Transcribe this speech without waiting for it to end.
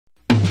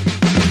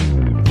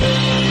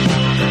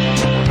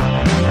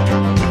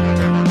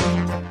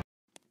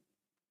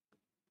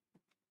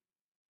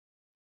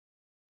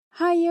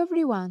Hi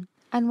everyone,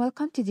 and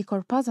welcome to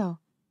Decor Puzzle.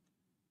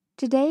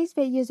 Today's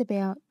video is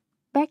about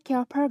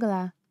Backyard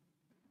Pergola.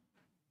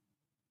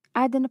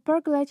 Adding a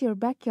pergola to your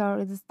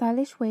backyard is a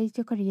stylish way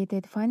to create a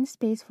defined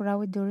space for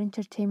outdoor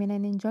entertainment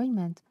and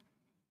enjoyment.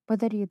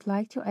 Whether you'd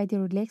like to add a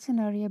relaxing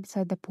area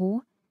beside the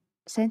pool,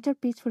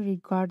 centerpiece for your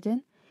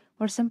garden,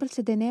 or simple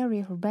sitting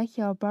area for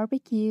backyard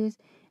barbecues,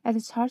 it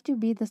is hard to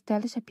beat the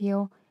stylish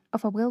appeal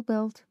of a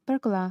well-built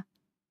pergola.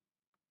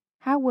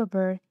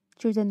 However,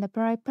 choosing the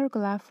right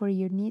pergola for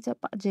your needs or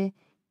budget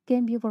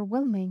can be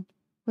overwhelming,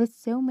 with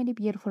so many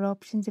beautiful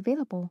options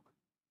available.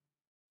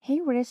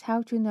 Here is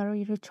how to narrow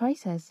your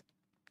choices.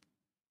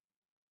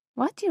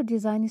 What's your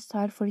design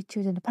style for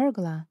choosing a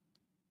pergola?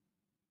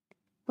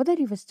 Whether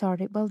you've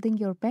started building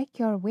your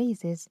backyard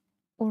oasis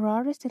or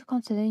are still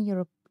considering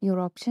your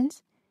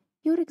options,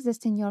 your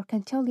existing yard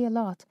can tell you a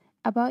lot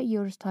about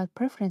your style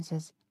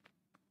preferences.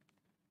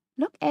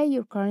 Look at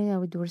your current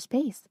outdoor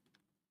space.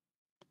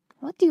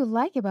 What do you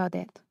like about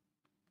it?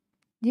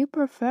 Do you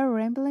prefer a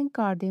rambling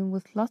garden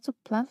with lots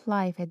of plant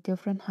life at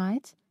different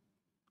heights?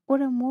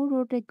 Or a more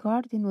ordered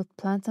garden with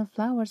plants and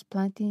flowers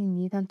planted in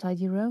neat and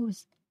tidy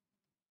rows?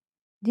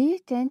 Do you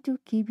tend to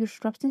keep your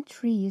shrubs and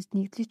trees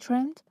neatly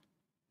trimmed?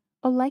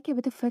 Or like a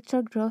bit of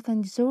extra growth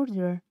and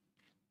disorder?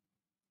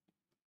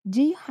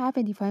 Do you have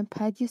a defined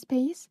patio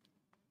space?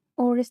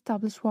 Or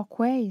established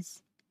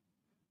walkways?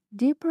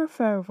 Do you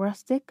prefer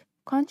rustic,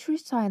 country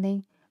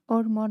styling,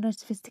 or modern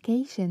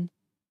sophistication?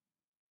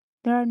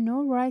 There are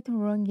no right or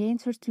wrong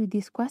answers to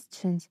these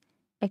questions.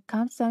 It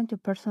comes down to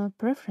personal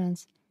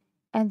preference,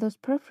 and those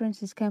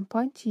preferences can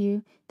point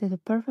you to the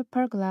perfect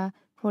pergola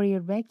for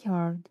your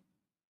backyard.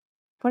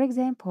 For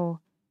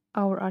example,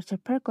 our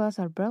arched pergolas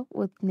are built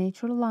with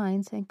natural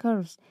lines and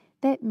curves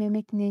that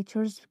mimic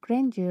nature's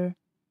grandeur,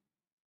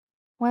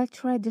 while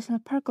traditional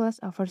pergolas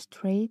offer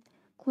straight,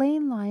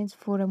 clean lines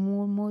for a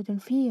more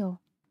modern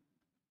feel.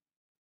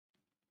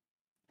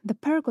 The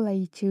pergola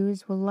you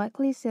choose will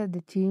likely set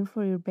the tone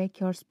for your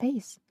backyard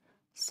space,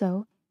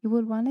 so you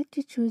will want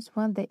to choose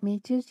one that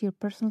matches your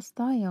personal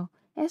style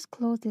as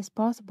close as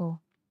possible.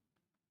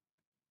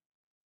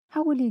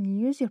 How will you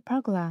use your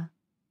pergola?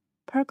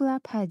 Pergola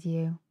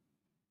patio.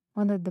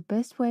 One of the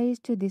best ways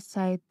to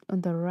decide on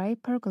the right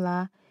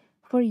pergola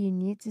for your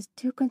needs is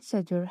to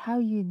consider how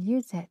you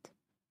use it,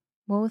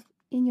 both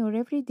in your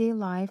everyday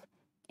life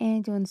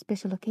and on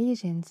special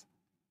occasions.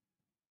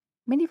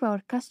 Many of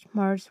our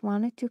customers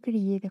wanted to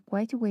create a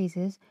quiet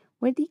oasis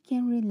where they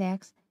can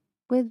relax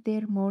with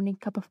their morning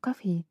cup of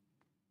coffee.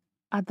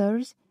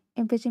 Others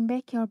envision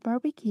backyard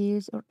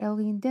barbecues or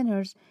alien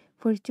dinners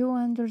for two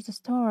under the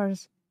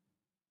stars.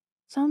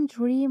 Some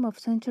dream of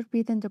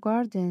centerpiece in the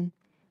garden,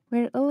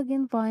 where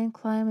elegant vine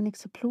climb and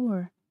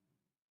explore.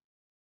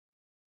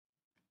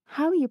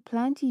 How you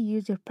plan to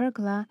use your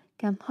pergola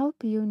can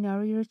help you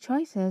narrow your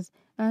choices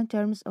in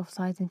terms of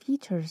size and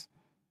features.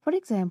 For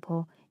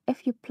example,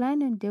 if you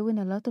plan on doing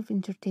a lot of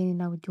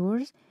entertaining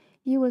outdoors,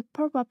 you will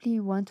probably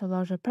want a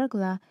larger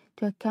pergola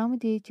to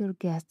accommodate your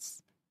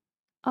guests.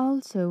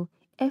 Also,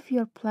 if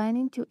you're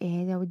planning to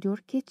add outdoor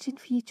kitchen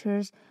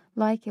features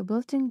like a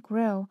built-in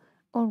grill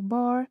or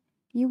bar,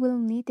 you will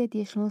need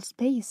additional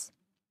space.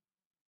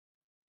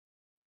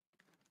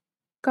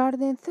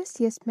 Garden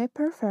enthusiasts may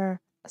prefer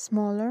a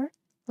smaller,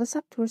 less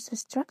obtrusive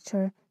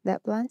structure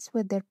that blends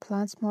with their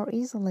plants more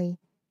easily,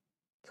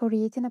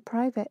 creating a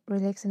private,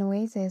 relaxing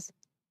oasis.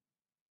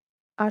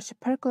 Arch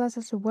pergolas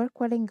also work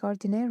well in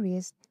garden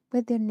areas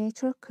with their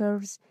natural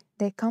curves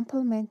that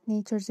complement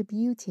nature's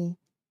beauty.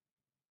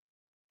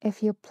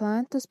 If you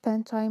plan to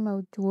spend time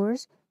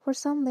outdoors for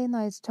some late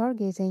night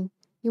stargazing,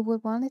 you will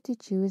want to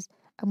choose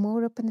a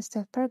more open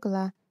style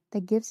pergola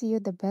that gives you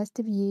the best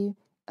view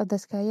of the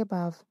sky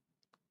above.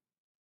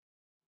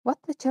 What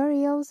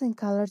materials and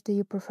colors do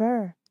you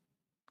prefer?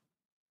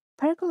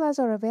 Pergolas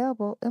are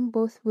available in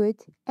both wood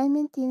and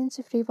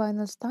maintenance-free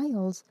vinyl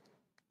styles,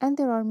 and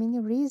there are many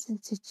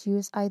reasons to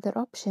choose either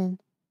option.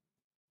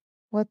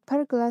 Wood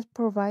pergolas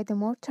provide a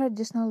more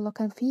traditional look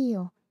and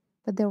feel,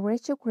 but the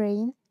rich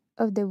grain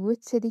of the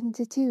wood setting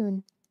the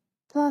tone.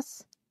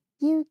 Plus,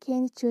 you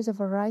can choose a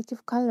variety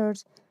of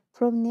colors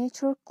from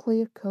natural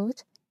clear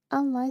coat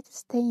and light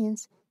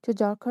stains to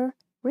darker,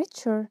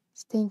 richer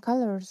stain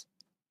colors.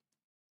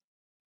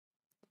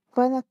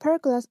 Vinyl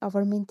pergolas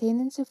offer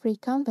maintenance-free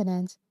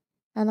convenience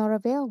and are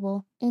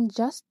available in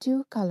just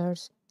two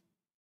colors,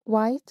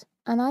 white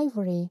and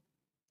ivory,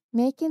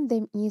 making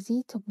them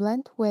easy to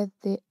blend with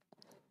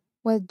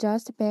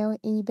just about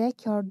any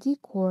backyard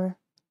decor.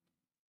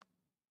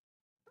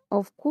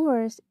 Of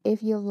course,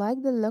 if you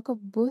like the look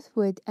of both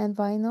wood and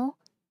vinyl,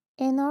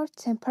 an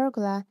arch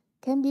pergola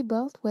can be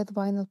built with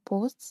vinyl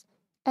posts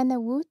and a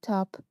wood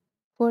top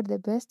for the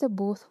best of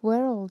both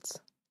worlds.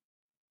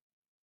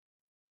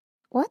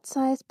 What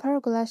size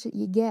pergola should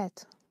you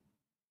get?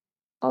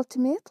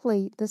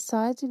 Ultimately, the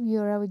size of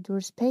your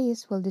outdoor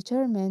space will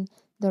determine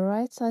the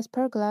right size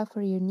pergola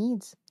for your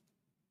needs.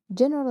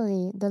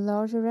 Generally, the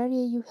larger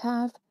area you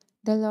have,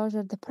 the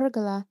larger the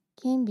pergola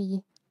can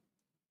be.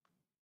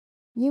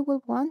 You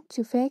will want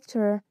to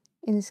factor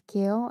in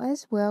scale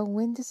as well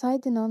when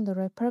deciding on the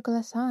right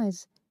pergola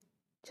size.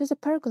 Choose a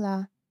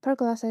pergola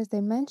size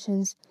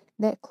dimensions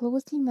that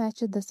closely match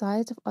the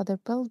size of other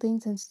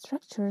buildings and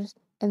structures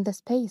in the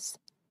space.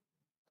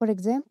 For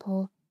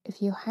example,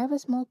 if you have a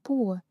small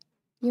pool,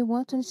 you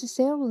won't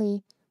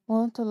necessarily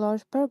want a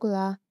large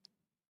pergola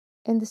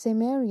in the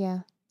same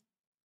area.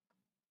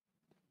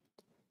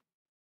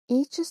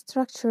 Each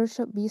structure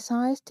should be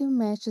sized to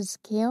match the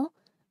scale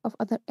of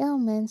other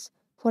elements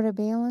for a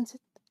balanced,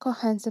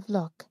 cohesive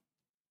look.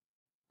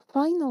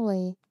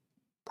 Finally,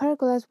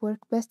 pergolas work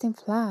best in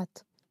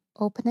flat,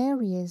 open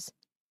areas.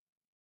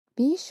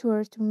 Be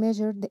sure to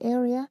measure the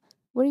area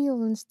where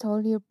you'll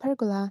install your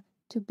pergola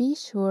to be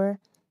sure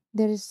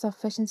there is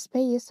sufficient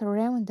space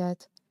around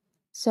it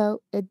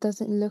so it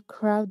doesn't look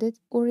crowded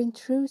or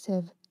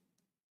intrusive.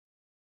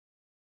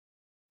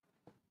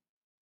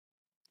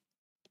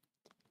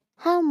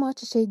 How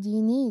much shade do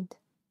you need?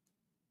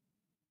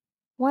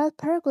 While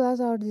pergolas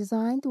are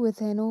designed with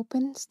an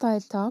open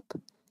style top,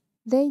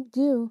 they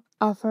do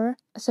offer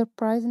a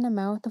surprising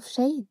amount of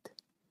shade.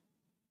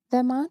 The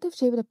amount of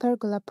shade the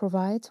pergola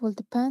provides will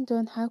depend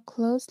on how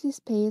closely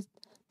spaced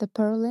the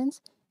purlins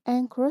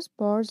and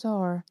crossbars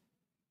are.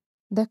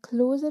 The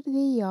closer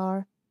they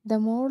are, the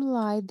more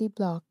light they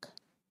block.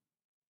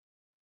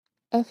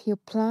 If you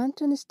plan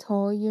to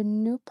install your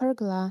new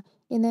pergola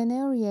in an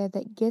area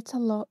that gets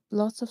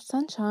lots of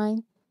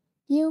sunshine,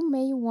 you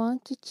may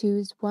want to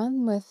choose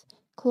one with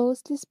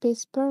closely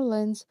spaced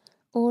purlins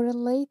or a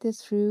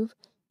lattice roof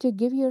to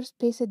give your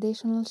space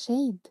additional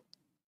shade.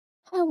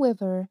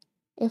 However,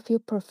 if you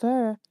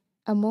prefer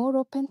a more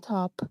open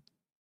top,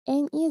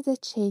 an easy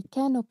shade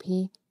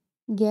canopy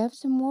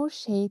gives more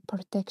shade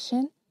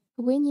protection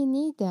when you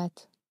need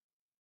it.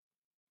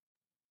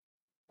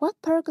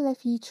 What pergola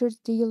features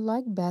do you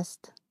like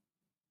best?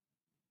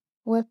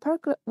 While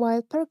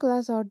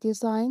pergolas are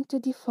designed to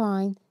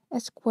define a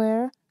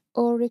square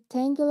or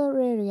rectangular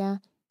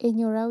area in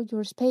your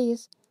outdoor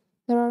space,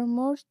 there are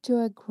more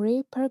to a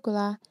gray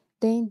pergola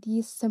than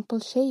these simple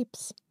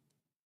shapes.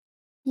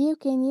 You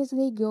can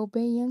easily go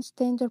beyond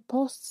standard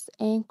posts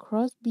and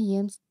cross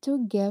beams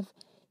to give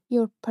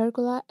your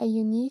pergola a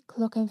unique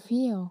look and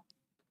feel.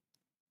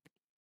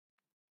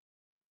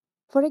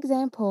 For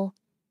example,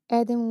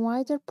 adding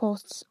wider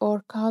posts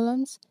or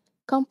columns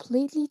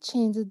completely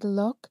changes the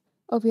look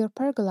of your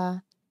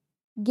pergola,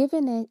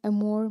 giving it a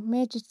more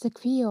majestic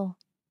feel.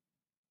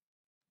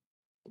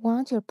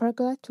 Want your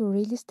pergola to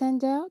really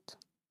stand out?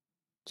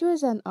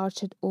 Choose an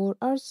arched or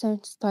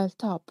argent style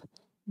top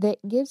that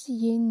gives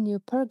your new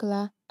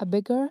pergola a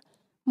bigger,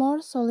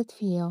 more solid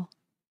feel.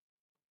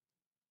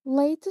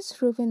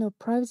 Lattice roofing or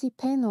privacy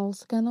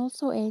panels can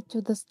also add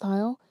to the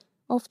style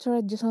of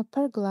traditional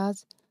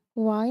pergolas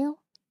while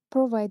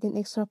providing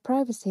extra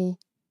privacy.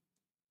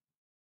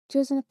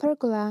 Choosing a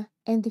pergola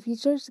and the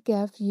features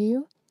give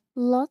you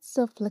lots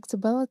of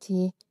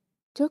flexibility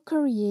to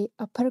create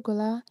a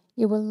pergola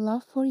you will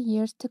love for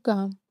years to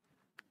come.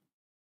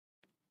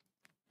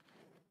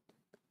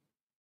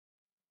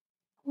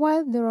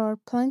 While there are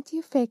plenty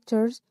of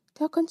factors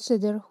to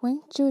consider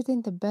when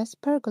choosing the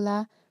best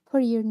pergola for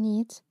your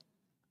needs,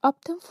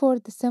 opting for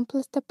the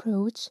simplest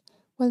approach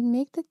will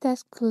make the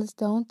task less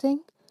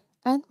daunting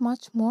and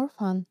much more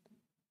fun.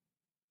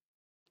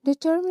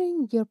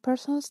 Determining your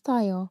personal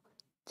style,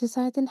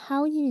 deciding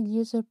how you will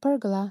use your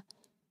pergola,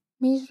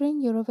 measuring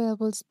your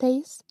available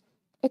space,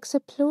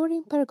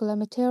 exploring pergola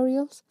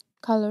materials,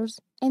 colors,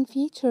 and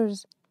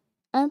features,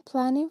 and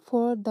planning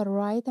for the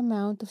right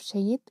amount of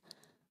shade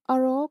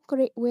are all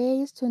great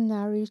ways to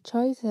narrow your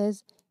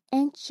choices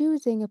and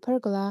choosing a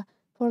pergola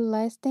for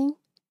lasting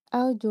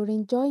outdoor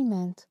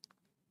enjoyment.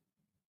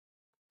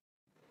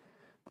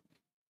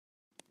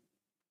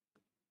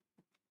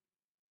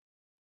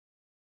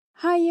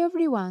 Hi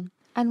everyone,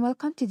 and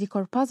welcome to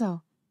Decor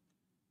Puzzle.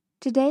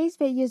 Today's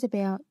video is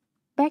about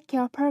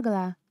backyard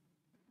pergola.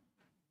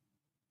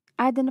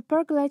 Adding a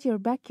pergola to your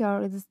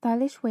backyard is a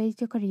stylish way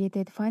to create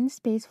a defined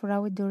space for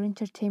outdoor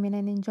entertainment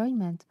and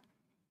enjoyment.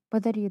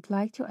 Whether you'd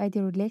like to add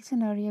a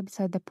relaxing area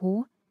beside the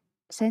pool,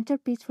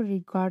 centerpiece for your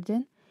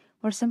garden,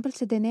 or simple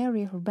sitting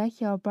area for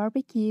backyard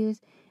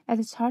barbecues, it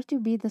is hard to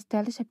beat the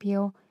stylish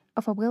appeal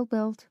of a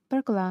well-built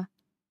pergola.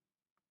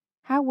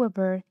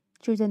 However,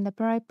 choosing the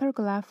right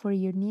pergola for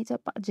your needs or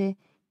budget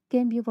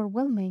can be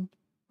overwhelming,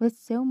 with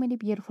so many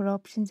beautiful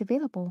options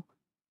available.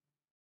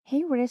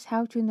 Here is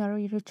how to narrow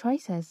your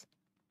choices.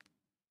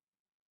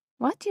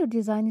 What's your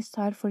design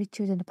style for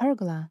choosing a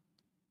pergola?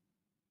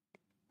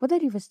 Whether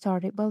you've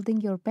started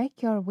building your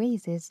backyard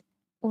vases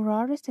or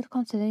are still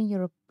considering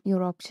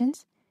your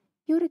options,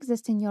 your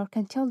existing yard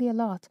can tell you a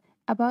lot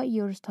about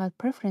your style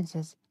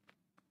preferences.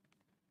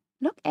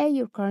 Look at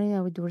your current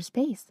outdoor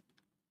space.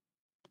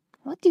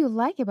 What do you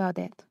like about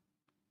it?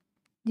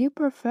 Do you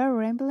prefer a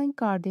rambling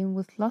garden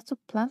with lots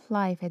of plant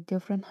life at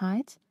different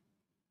heights?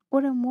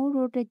 Or a more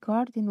ordered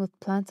garden with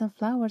plants and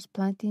flowers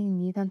planted in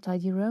neat and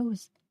tidy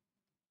rows?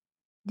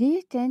 Do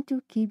you tend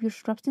to keep your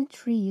shrubs and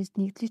trees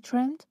neatly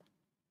trimmed?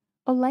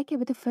 Or like a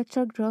bit of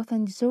extra growth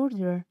and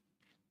disorder?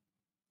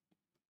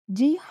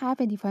 Do you have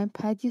a defined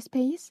patio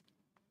space?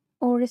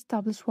 or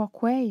established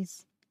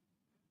walkways?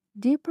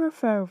 Do you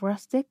prefer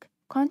rustic,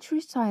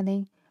 country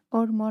styling,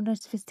 or modern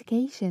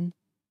sophistication?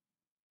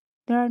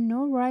 There are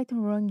no right or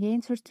wrong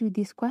answers to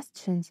these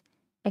questions.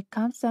 It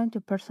comes down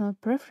to personal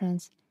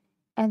preference,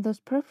 and those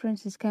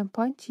preferences can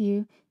point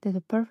you to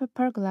the perfect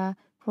pergola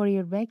for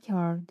your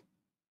backyard.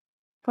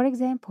 For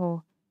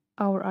example,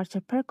 our archer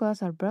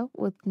pergolas are built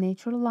with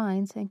natural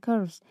lines and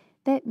curves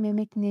that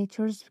mimic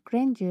nature's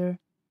grandeur,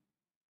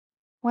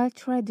 while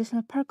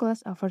traditional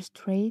pergolas offer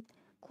straight,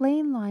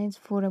 clean lines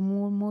for a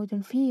more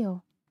modern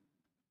feel.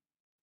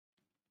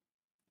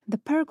 The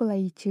pergola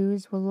you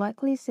choose will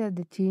likely set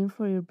the tone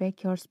for your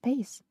backyard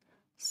space,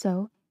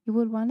 so you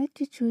will want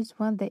to choose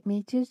one that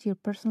matches your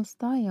personal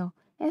style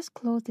as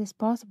close as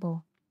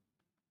possible.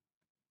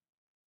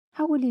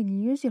 How will you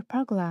use your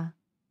pergola?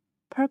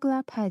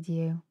 Pergola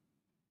patio.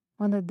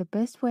 One of the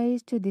best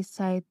ways to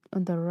decide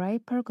on the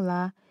right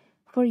pergola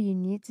for your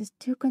needs is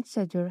to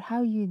consider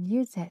how you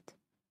use it,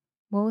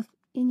 both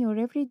in your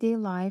everyday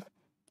life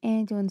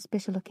and on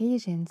special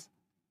occasions.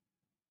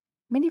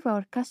 Many of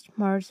our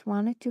customers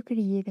wanted to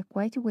create a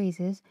quiet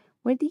oasis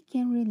where they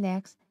can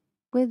relax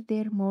with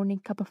their morning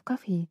cup of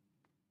coffee.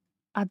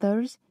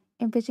 Others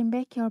envision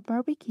backyard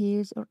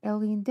barbecues or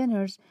alien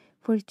dinners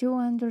for two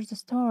under the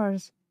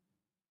stars.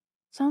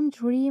 Some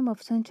dream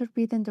of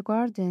centerpiece in the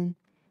garden,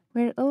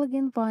 where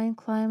elegant vine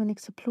climb and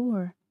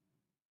explore.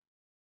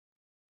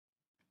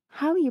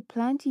 How you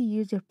plan to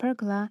use your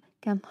pergola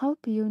can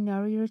help you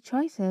narrow your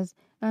choices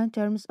in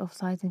terms of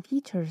size and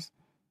features.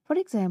 For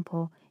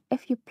example,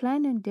 if you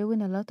plan on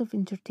doing a lot of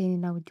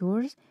entertaining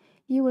outdoors,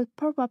 you will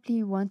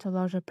probably want a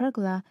larger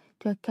pergola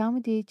to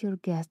accommodate your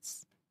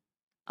guests.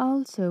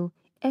 Also,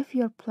 if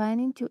you're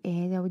planning to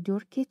add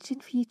outdoor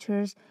kitchen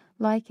features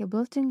like a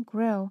built-in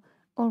grill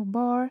or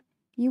bar,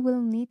 you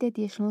will need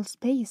additional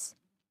space.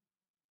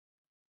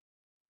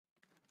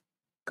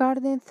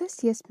 Garden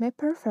enthusiasts may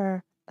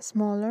prefer a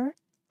smaller,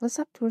 less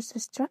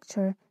obtrusive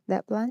structure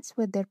that blends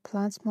with their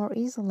plants more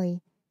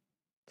easily,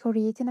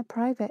 creating a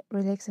private,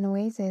 relaxing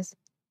oasis.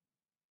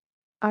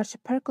 Arch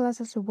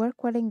pergolas also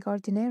work well in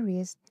garden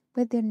areas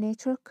with their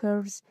natural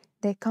curves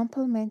that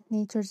complement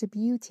nature's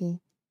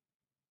beauty.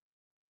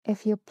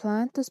 If you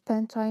plan to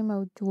spend time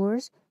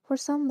outdoors for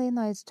some late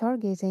night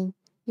stargazing,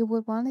 you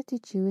will want to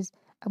choose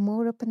a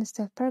more open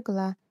style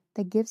pergola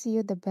that gives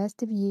you the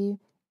best view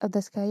of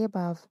the sky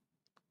above.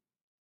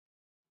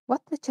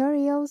 What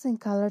materials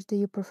and colors do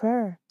you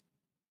prefer?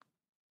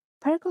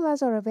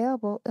 Pergolas are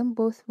available in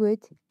both wood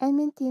and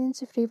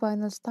maintenance-free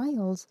vinyl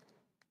styles,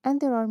 and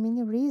there are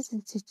many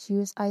reasons to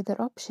choose either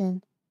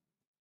option.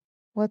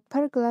 Wood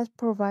pergolas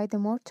provide a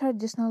more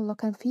traditional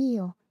look and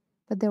feel,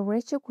 but the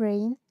rich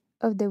grain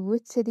of the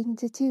wood setting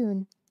the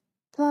tone.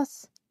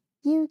 Plus,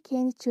 you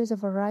can choose a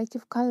variety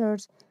of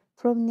colors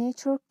from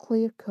natural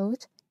clear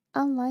coat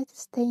and light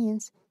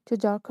stains to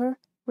darker,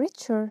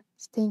 richer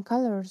stain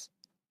colors.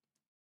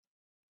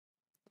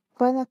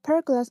 Vinyl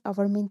pergolas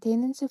offer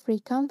maintenance-free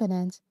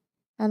convenience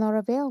and are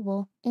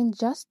available in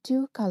just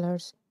two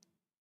colors,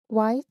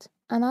 white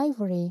and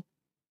ivory,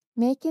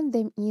 making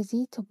them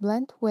easy to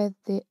blend with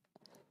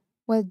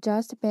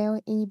just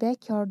about any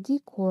backyard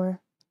decor.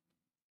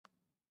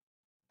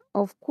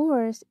 Of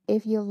course,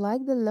 if you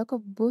like the look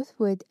of both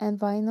wood and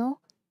vinyl,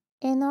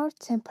 an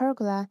arch and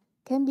pergola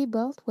can be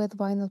built with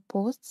vinyl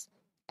posts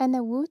and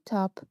a wood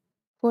top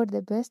for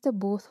the best of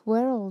both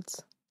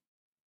worlds.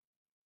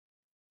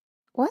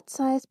 What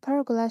size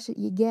pergola should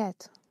you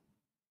get?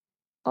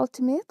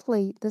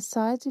 Ultimately, the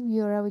size of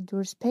your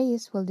outdoor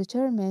space will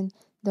determine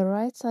the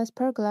right size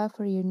pergola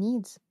for your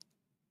needs.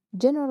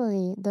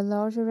 Generally, the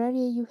larger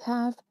area you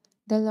have,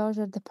 the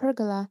larger the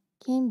pergola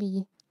can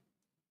be.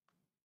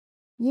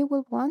 You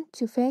will want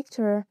to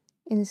factor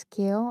in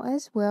scale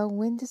as well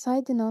when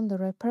deciding on the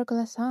right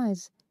pergola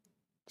size.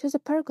 Choose a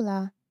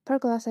pergola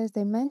size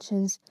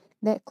dimensions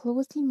that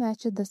closely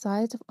match the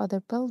size of other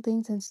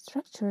buildings and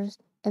structures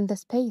in the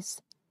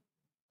space.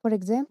 For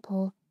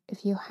example,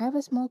 if you have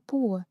a small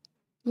pool,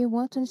 you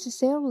won't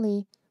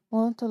necessarily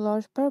want a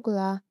large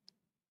pergola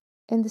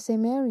in the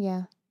same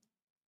area.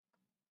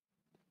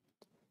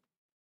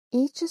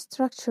 Each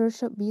structure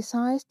should be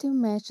sized to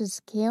match the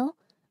scale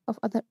of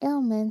other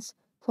elements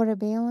for a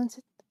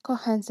balanced,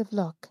 cohesive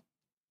look.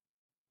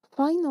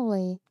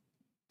 Finally,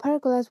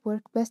 pergolas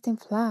work best in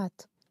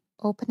flat,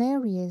 open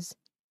areas.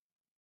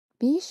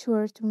 Be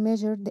sure to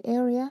measure the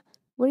area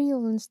where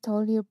you'll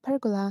install your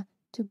pergola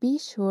to be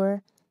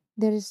sure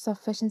there is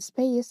sufficient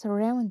space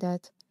around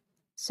it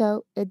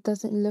so it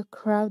doesn't look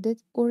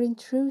crowded or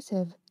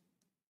intrusive.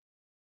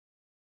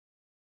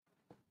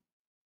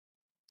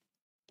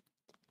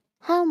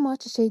 How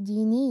much shade do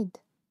you need?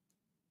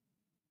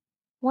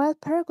 While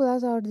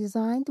pergolas are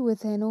designed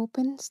with an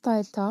open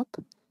style top,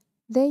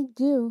 they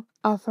do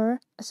offer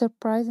a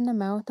surprising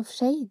amount of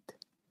shade.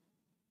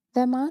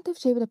 The amount of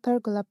shade the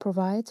pergola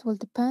provides will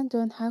depend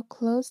on how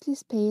closely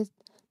spaced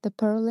the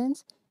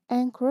purlins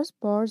and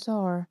crossbars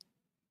are.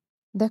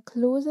 The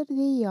closer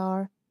they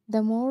are,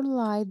 the more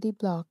light they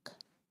block.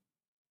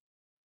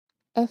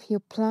 If you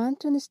plan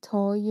to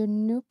install your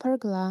new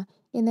pergola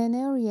in an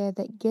area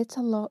that gets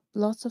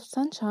lots of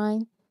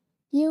sunshine,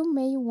 you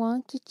may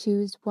want to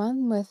choose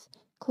one with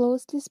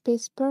closely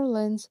spaced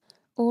purlins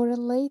or a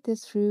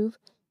lattice roof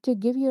to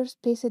give your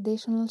space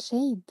additional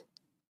shade.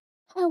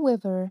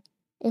 However,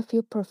 if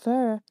you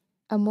prefer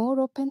a more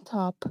open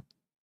top,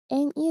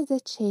 an easy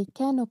shade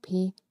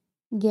canopy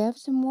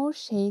gives more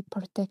shade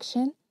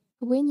protection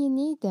when you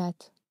need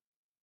it.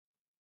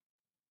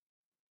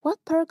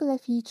 What pergola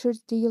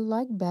features do you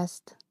like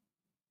best?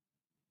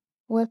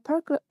 While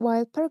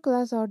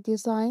pergolas are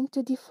designed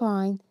to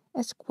define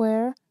a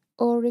square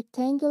or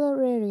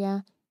rectangular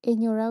area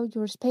in your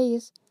outdoor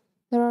space,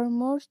 there are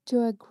more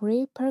to a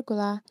great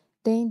pergola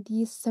than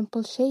these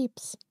simple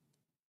shapes.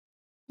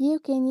 You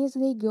can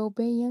easily go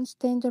beyond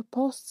standard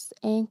posts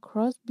and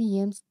cross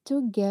beams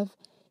to give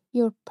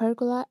your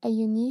pergola a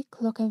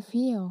unique look and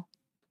feel.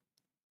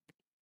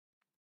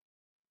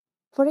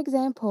 For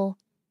example,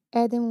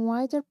 adding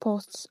wider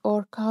posts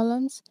or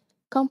columns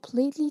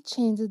completely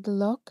changes the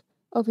look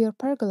of your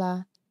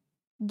pergola,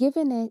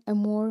 giving it a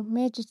more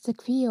majestic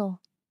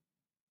feel.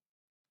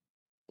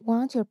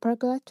 Want your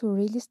pergola to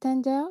really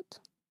stand out?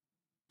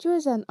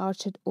 Choose an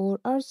arched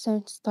or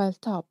artisan style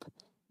top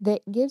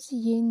that gives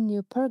your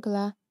new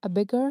pergola a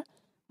bigger,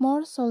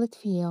 more solid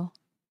feel.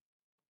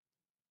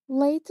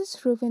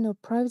 Lattice roofing or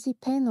privacy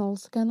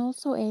panels can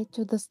also add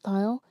to the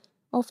style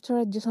of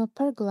traditional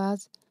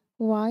pergolas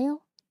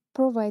while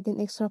providing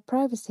extra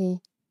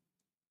privacy.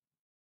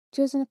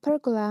 Choosing a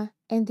pergola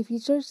and the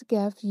features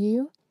give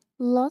you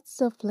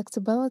lots of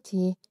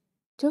flexibility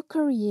to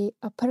create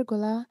a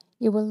pergola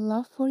you will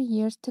love for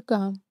years to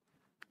come.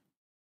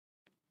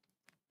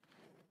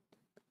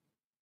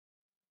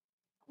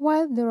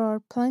 While there are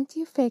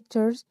plenty of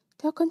factors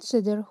to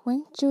consider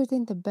when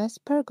choosing the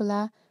best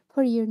pergola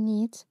for your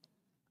needs,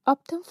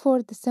 opting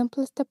for the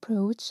simplest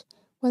approach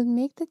will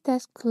make the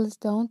task less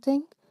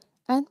daunting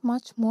and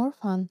much more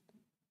fun.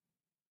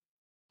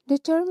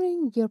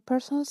 Determining your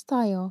personal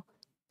style,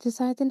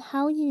 deciding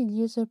how you will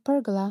use your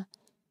pergola,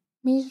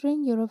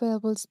 measuring your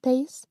available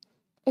space,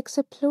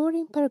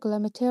 exploring pergola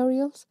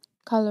materials,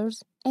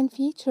 colors, and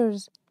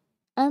features,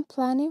 and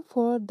planning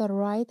for the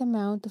right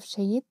amount of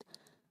shade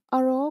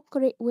are all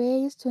great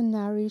ways to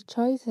narrow your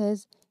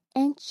choices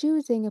and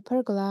choosing a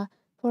pergola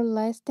for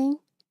lasting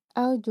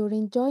outdoor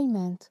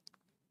enjoyment.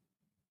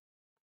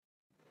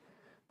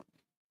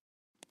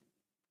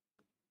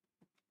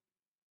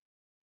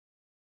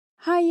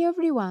 Hi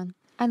everyone,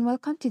 and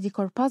welcome to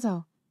Decor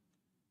Puzzle.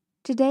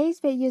 Today's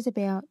video is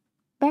about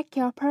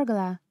backyard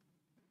pergola.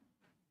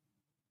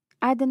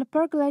 Adding a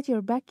pergola to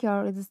your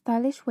backyard is a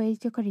stylish way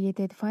to create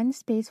a defined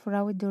space for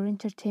outdoor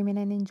entertainment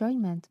and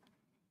enjoyment.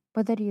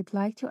 Whether you'd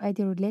like to add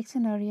a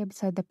relaxing area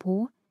beside the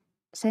pool,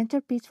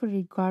 centerpiece for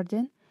your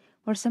garden,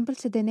 or simple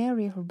sitting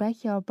area for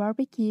backyard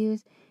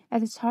barbecues,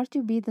 it is hard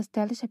to beat the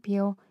stylish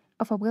appeal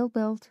of a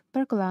well-built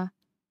pergola.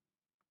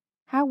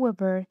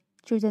 However,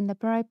 choosing the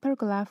right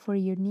pergola for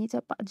your needs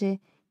or budget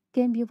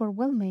can be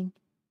overwhelming,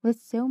 with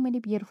so many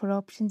beautiful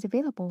options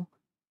available.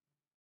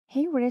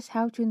 Here is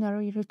how to narrow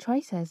your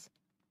choices.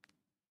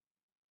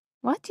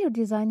 What's your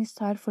design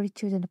style for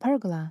choosing a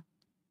pergola?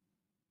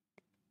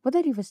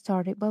 Whether you've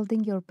started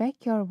building your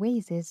backyard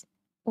vases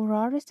or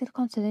are still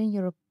considering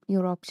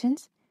your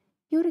options,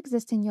 your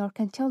existing yard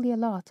can tell you a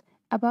lot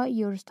about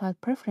your style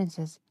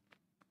preferences.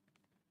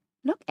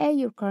 Look at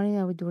your current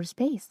outdoor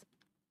space.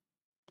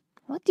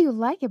 What do you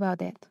like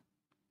about it?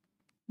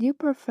 Do you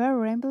prefer a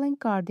rambling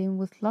garden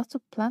with lots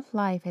of plant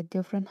life at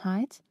different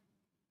heights?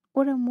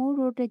 Or a more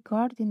ordered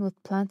garden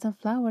with plants and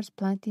flowers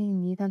planted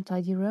in neat and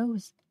tidy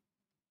rows?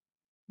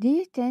 Do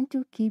you tend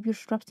to keep your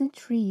shrubs and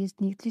trees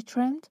neatly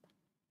trimmed?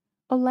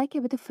 Or like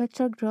a bit of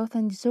extra growth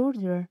and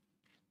disorder?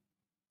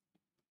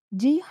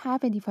 Do you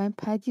have a defined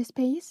patio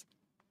space?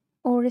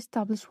 Or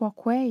established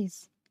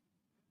walkways?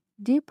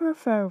 Do you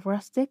prefer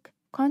rustic,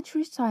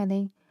 country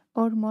styling,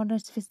 or modern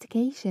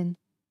sophistication?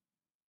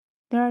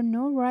 There are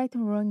no right or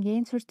wrong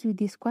answers to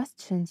these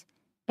questions.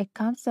 It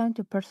comes down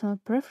to personal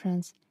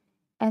preference,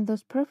 and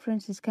those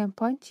preferences can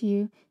point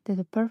you to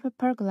the perfect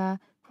pergola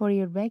for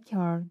your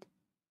backyard.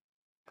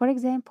 For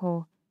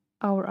example,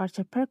 our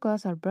archer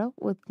pergolas are built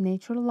with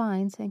natural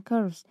lines and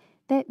curves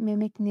that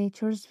mimic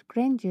nature's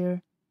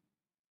grandeur,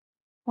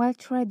 while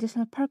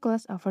traditional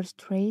pergolas offer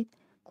straight,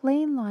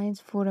 clean lines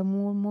for a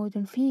more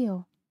modern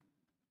feel.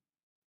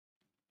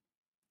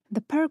 The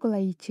pergola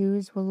you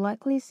choose will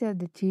likely set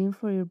the tune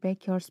for your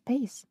backyard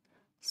space,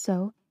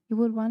 so you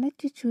will want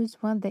to choose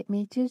one that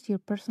matches your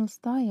personal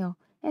style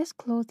as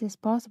close as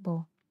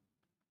possible.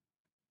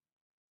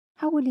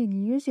 How will you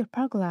use your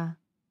pergola?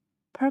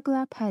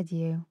 Pergola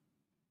patio.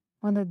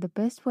 One of the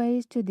best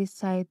ways to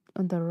decide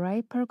on the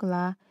right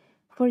pergola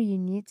for your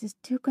needs is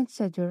to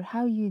consider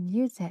how you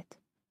use it,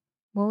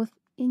 both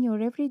in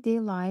your everyday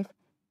life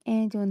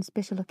and on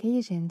special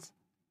occasions.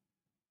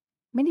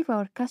 Many of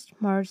our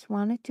customers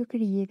wanted to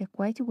create a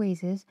quiet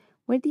oasis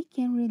where they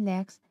can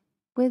relax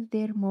with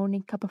their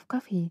morning cup of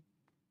coffee.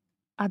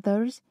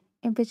 Others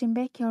envision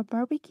backyard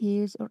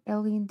barbecues or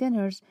alien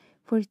dinners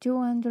for two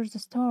under the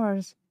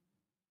stars.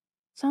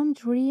 Some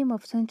dream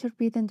of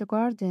centerpiece in the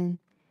garden,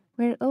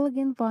 where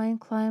elegant vine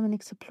climb and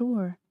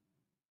explore.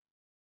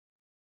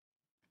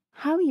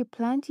 How you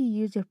plan to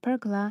use your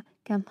pergola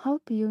can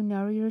help you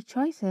narrow your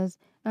choices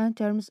in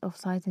terms of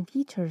size and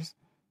features.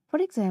 For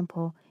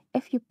example,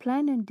 if you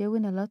plan on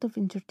doing a lot of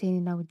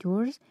entertaining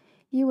outdoors,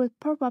 you will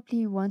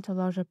probably want a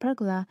larger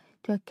pergola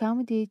to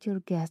accommodate your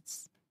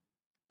guests.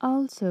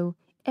 Also,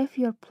 if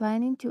you're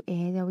planning to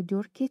add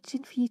outdoor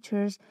kitchen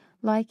features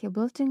like a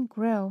built-in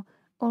grill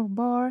or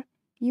bar,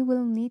 you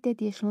will need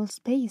additional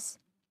space.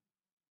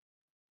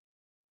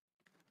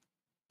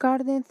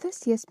 Garden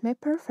enthusiasts may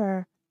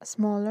prefer a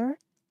smaller,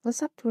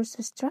 less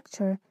obtrusive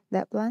structure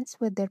that blends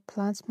with their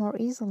plants more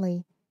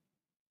easily,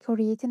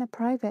 creating a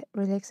private,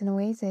 relaxing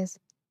oasis.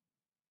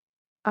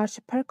 Arch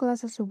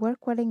pergolas also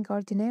work well in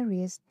garden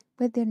areas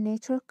with their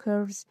natural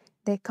curves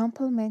that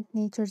complement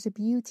nature's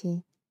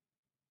beauty.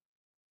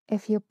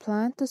 If you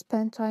plan to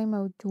spend time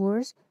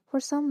outdoors for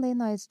some late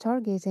night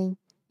stargazing,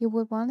 you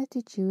will want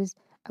to choose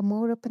a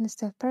more open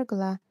style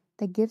pergola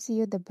that gives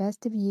you the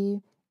best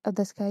view of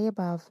the sky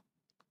above.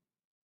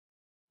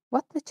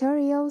 What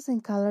materials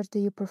and colors do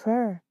you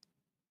prefer?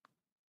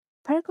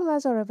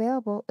 Pergolas are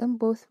available in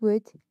both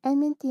wood and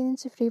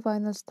maintenance-free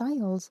vinyl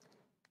styles,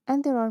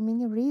 and there are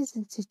many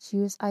reasons to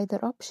choose either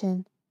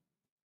option.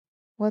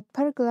 Wood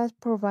pergolas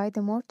provide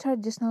a more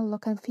traditional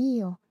look and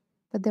feel,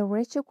 but the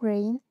rich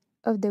grain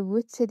of the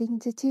wood setting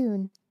the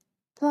tone.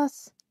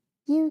 Plus,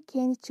 you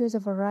can choose a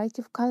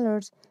variety of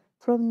colors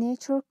from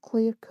natural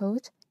clear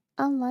coat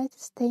and light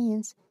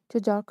stains to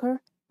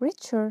darker,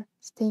 richer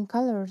stain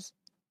colors.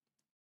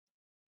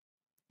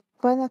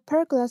 Vinyl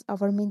pergolas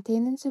offer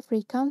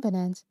maintenance-free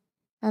convenience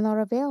and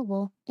are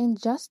available in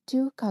just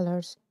two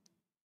colors,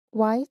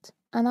 white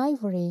and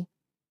ivory,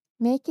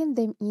 making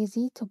them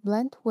easy to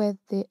blend with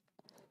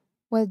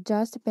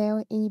just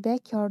about any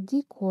backyard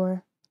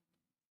decor.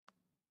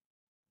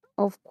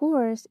 Of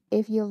course,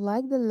 if you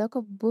like the look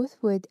of both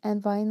wood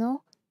and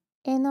vinyl,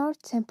 an art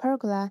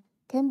pergola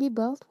can be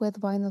built with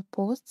vinyl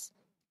posts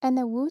and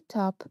a wood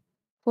top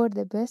for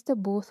the best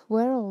of both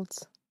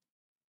worlds.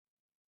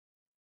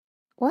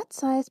 What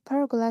size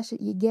pergola should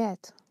you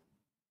get?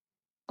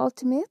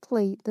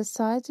 Ultimately, the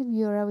size of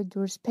your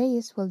outdoor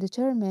space will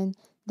determine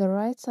the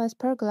right size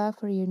pergola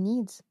for your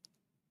needs.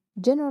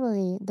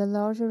 Generally, the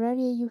larger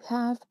area you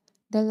have,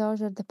 the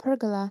larger the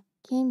pergola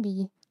can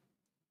be.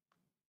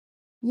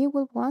 You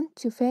will want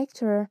to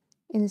factor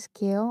in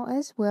scale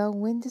as well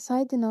when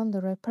deciding on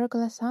the right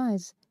pergola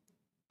size.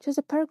 Choose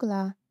a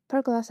pergola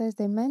size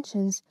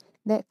dimensions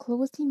that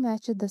closely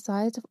match the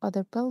size of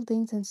other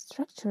buildings and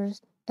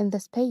structures in the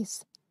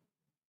space.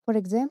 For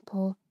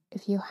example,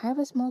 if you have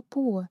a small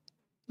pool,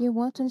 you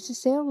won't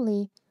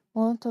necessarily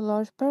want a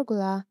large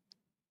pergola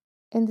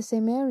in the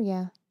same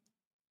area.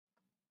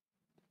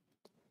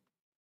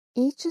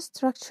 Each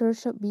structure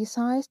should be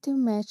sized to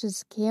match the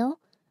scale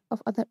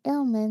of other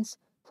elements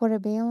for a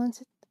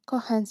balanced,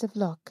 cohesive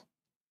look.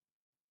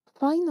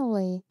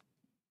 Finally,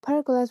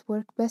 pergolas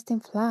work best in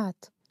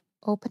flat,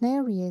 open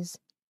areas.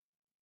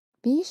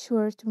 Be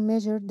sure to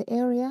measure the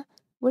area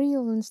where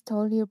you'll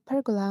install your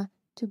pergola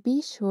to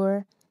be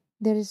sure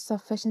there is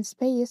sufficient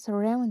space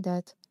around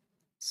it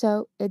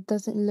so it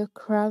doesn't look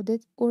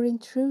crowded or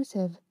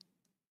intrusive.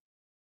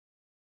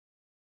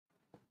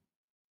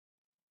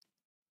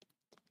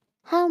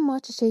 How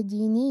much shade do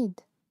you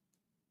need?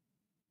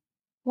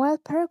 While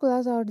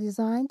pergolas are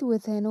designed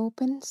with an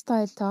open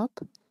style top,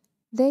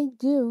 they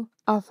do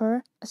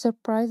offer a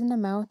surprising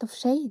amount of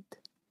shade.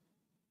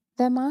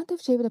 The amount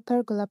of shade the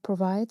pergola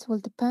provides will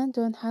depend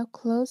on how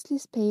closely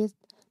spaced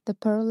the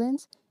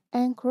purlins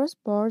and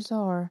crossbars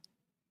are.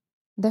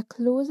 The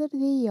closer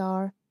they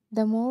are,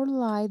 the more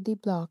light they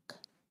block.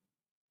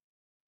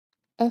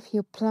 If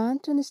you plan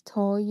to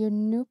install your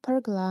new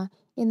pergola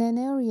in an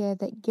area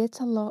that gets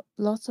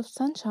lots of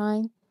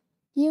sunshine,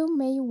 you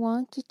may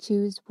want to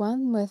choose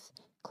one with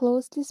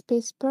closely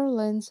spaced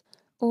purlins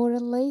or a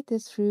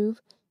lattice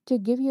roof to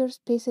give your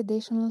space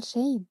additional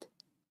shade.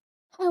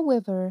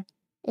 However,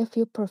 if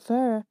you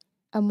prefer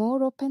a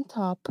more open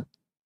top,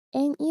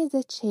 an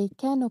easy shade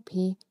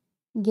canopy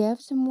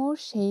gives more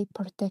shade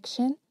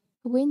protection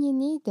when you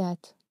need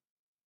it.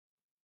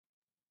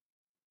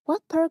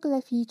 What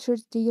pergola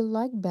features do you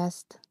like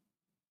best?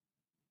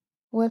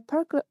 While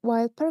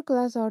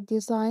pergolas are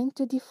designed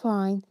to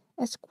define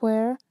a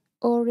square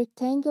or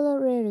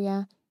rectangular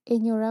area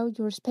in your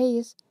outdoor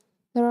space,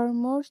 there are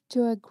more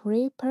to a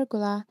great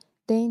pergola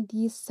than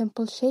these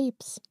simple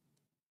shapes.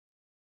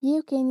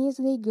 You can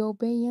easily go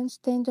beyond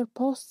standard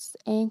posts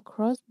and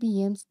cross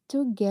beams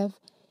to give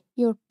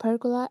your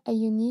pergola a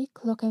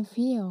unique look and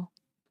feel.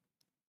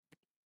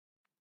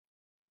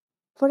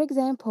 For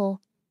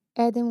example,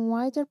 adding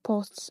wider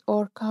posts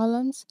or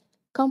columns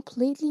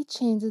completely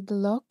changes the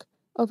look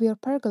of your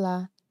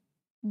pergola,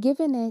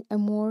 giving it a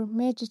more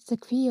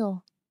majestic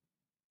feel.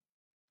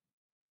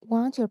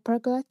 Want your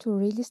pergola to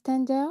really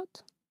stand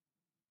out?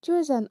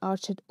 Choose an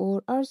arched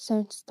or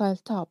arched style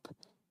top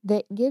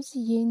that gives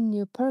your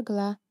new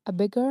pergola a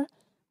bigger,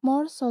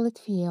 more solid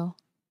feel.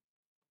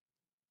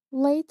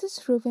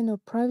 Lattice roofing or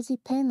privacy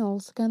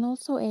panels can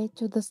also add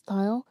to the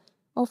style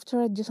of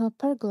traditional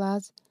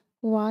pergolas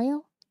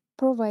while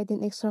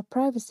providing extra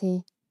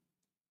privacy.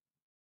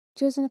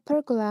 Choosing a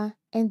pergola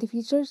and the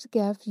features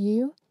give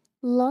you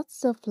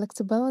lots of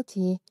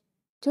flexibility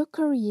to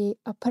create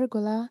a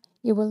pergola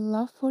you will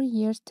love for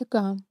years to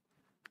come.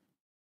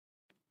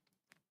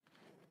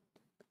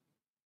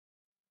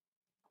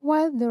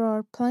 While there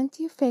are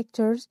plenty of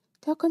factors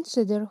to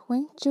consider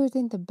when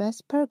choosing the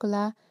best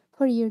pergola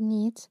for your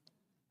needs,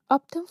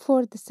 opting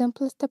for the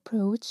simplest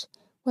approach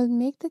will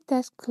make the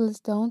task less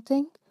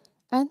daunting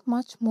and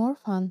much more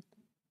fun.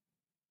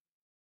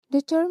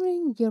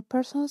 Determining your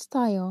personal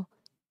style,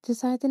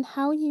 deciding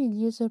how you will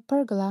use your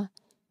pergola,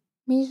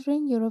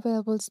 measuring your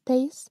available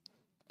space,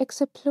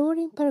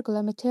 exploring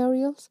pergola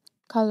materials,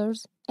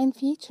 colors, and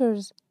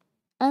features,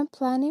 and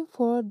planning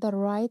for the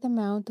right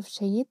amount of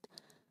shade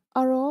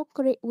are all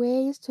great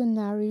ways to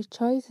narrow your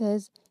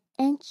choices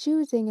and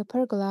choosing a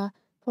pergola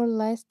for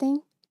lasting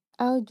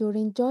outdoor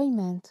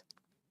enjoyment.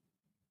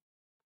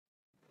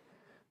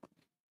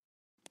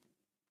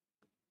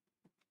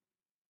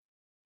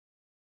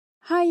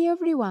 Hi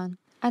everyone,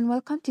 and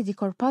welcome to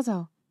Decor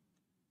Puzzle.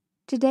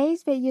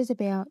 Today's video is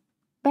about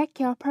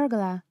backyard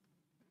pergola.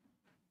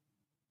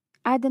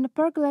 Adding a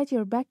pergola to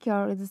your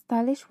backyard is a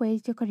stylish way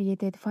to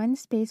create a defined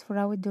space for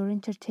outdoor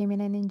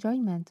entertainment and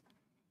enjoyment.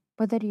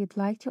 Whether you'd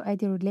like to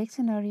add a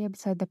relaxing area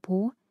beside the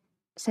pool,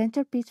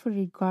 centerpiece for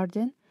your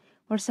garden,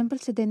 or simple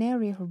sitting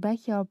area for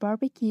backyard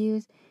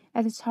barbecues,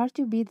 it is hard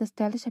to beat the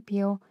stylish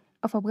appeal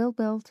of a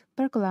well-built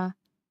pergola.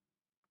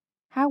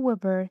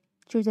 However,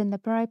 choosing the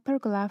right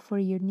pergola for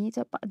your needs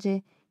or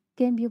budget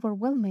can be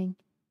overwhelming,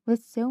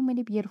 with so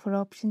many beautiful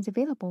options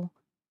available.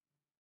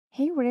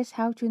 Here is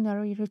how to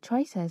narrow your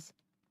choices.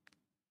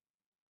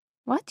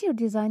 What's your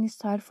design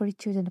style for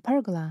choosing a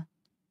pergola?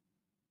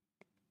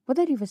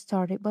 Whether you've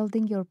started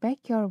building your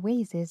backyard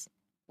oasis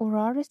or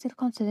are still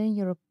considering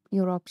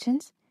your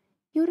options,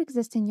 your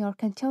existing yard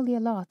can tell you a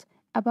lot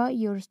about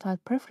your style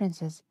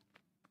preferences.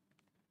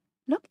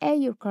 Look at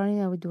your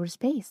current outdoor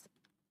space.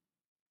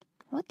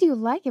 What do you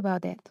like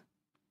about it?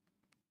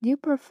 Do you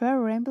prefer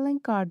a rambling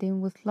garden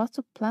with lots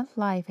of plant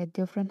life at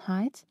different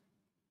heights?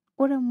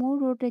 Or a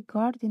more ordered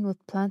garden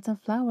with plants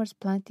and flowers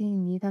planted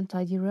in neat and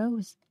tidy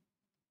rows?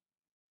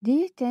 Do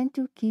you tend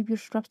to keep your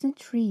shrubs and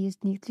trees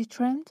neatly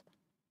trimmed?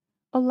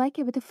 Or like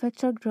a bit of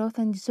extra growth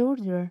and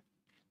disorder?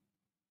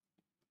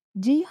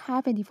 Do you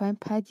have a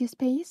defined patio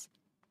space?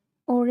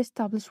 Or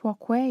established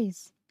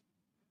walkways?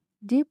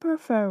 Do you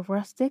prefer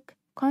rustic,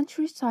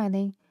 country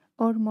styling,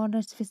 or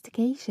modern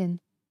sophistication?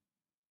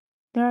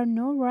 There are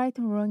no right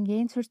or wrong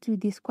answers to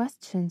these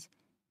questions.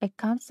 It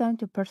comes down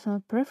to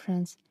personal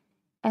preference,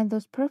 and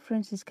those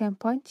preferences can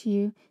point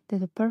you to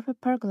the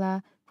perfect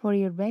pergola for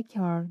your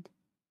backyard.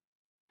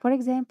 For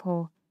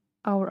example,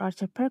 our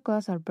arched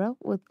pergolas are built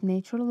with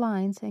natural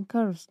lines and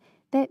curves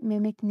that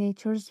mimic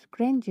nature's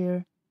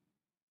grandeur,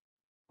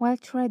 while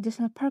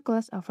traditional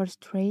pergolas offer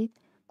straight,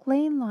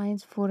 clean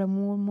lines for a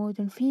more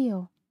modern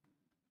feel.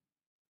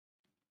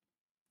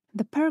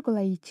 The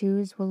pergola you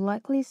choose will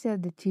likely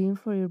set the tune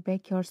for your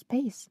backyard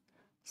space,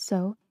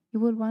 so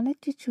you will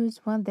want to choose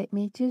one that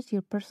matches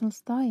your personal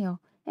style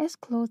as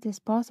close as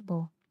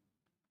possible.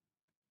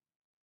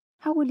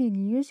 How will you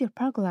use your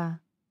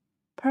pergola?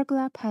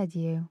 Pergola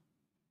patio.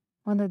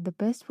 One of the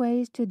best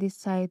ways to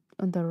decide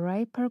on the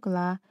right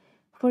pergola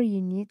for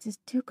your needs is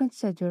to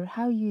consider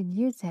how you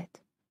use it,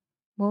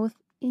 both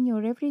in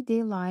your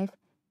everyday life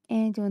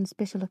and on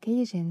special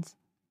occasions.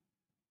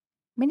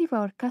 Many of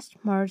our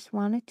customers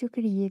wanted to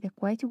create a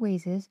quiet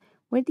oasis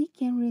where they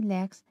can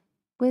relax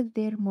with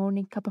their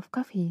morning cup of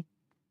coffee.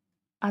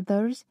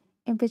 Others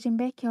envision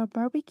backyard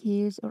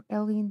barbecues or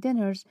alien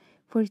dinners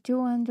for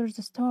two under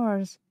the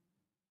stars.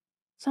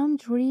 Some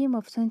dream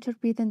of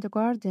centerpiece in the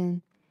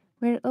garden,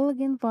 where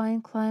elegant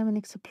vine climb and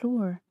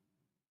explore.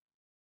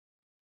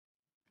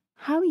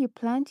 How you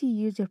plan to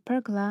use your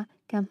pergola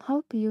can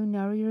help you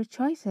narrow your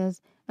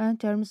choices in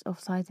terms of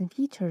size and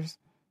features.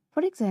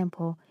 For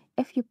example,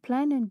 if you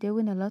plan on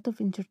doing a lot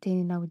of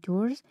entertaining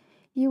outdoors,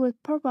 you will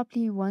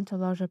probably want a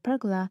larger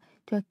pergola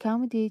to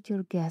accommodate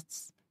your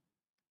guests.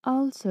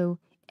 Also,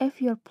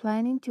 if you're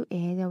planning to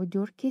add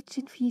outdoor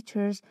kitchen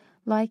features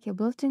like a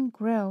built-in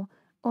grill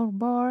or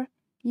bar,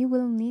 you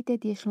will need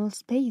additional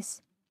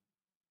space.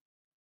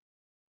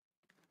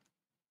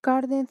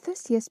 Garden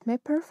enthusiasts may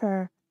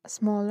prefer a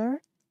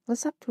smaller,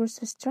 less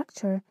obtrusive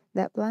structure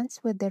that blends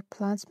with their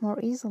plants more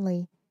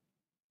easily,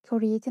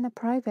 creating a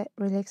private,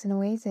 relaxing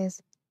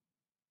oasis.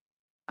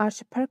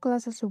 Arch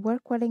pergolas also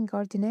work well in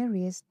garden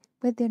areas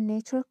with their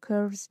natural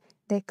curves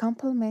that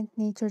complement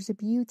nature's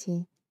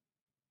beauty.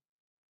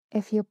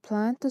 If you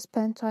plan to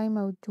spend time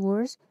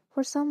outdoors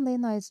for some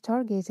late night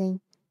stargazing,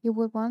 you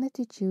will want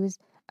to choose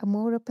a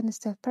more open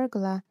style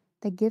pergola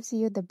that gives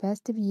you the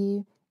best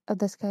view of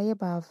the sky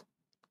above.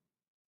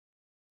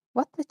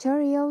 What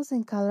materials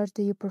and colors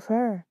do you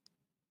prefer?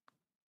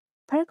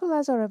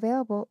 Pergolas are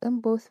available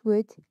in both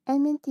wood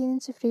and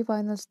maintenance-free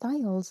vinyl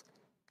styles,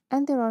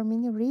 and there are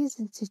many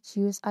reasons to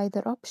choose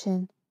either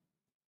option.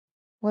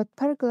 Wood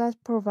pergolas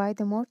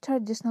provide a more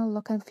traditional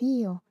look and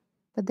feel,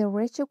 but the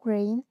rich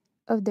grain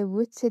of the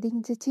wood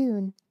setting the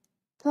tone.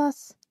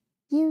 Plus,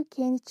 you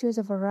can choose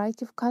a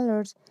variety of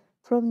colors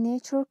from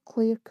natural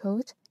clear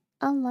coat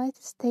and light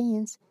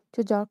stains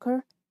to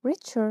darker,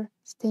 richer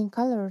stain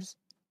colors.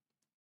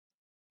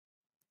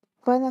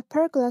 Vinyl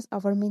pergolas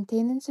offer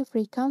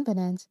maintenance-free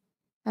convenience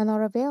and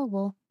are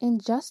available in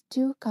just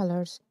two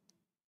colors,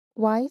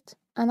 white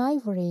and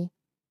ivory,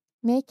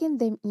 making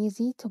them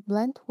easy to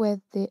blend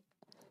with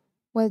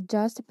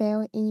just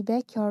about any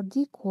backyard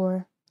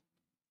decor.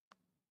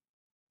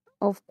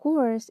 Of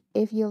course,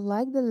 if you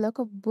like the look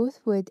of both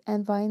wood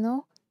and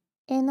vinyl,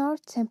 an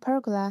arch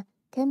pergola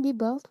can be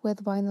built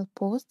with vinyl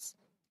posts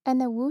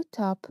and a wood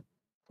top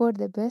for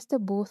the best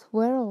of both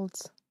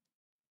worlds.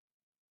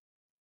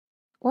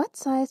 What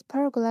size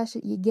pergola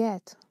should you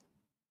get?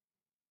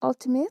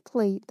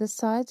 Ultimately, the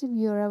size of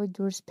your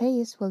outdoor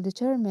space will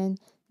determine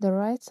the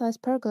right size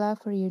pergola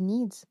for your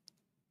needs.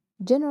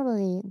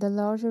 Generally, the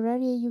larger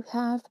area you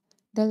have,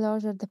 the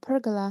larger the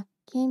pergola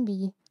can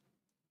be.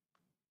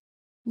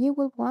 You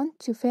will want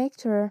to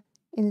factor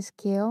in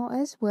scale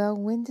as well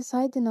when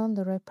deciding on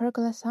the right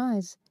pergola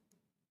size.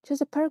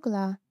 Choose a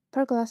pergola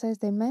size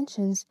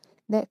dimensions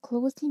that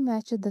closely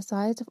match the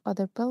size of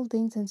other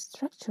buildings and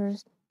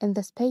structures in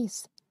the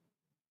space.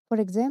 For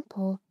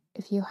example,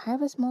 if you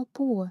have a small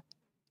pool,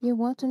 you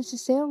won't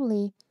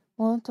necessarily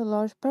want a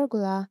large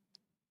pergola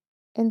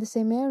in the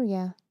same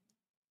area.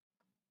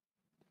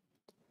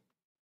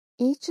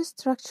 Each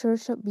structure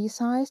should be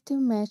sized to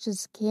match the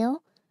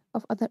scale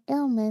of other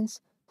elements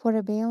for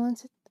a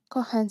balanced,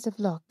 cohesive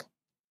look.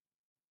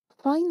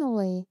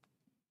 Finally,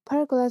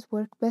 pergolas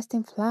work best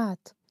in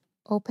flat,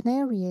 open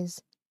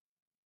areas.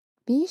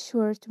 Be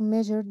sure to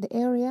measure the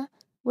area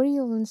where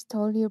you'll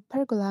install your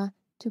pergola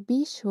to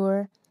be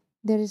sure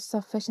there is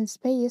sufficient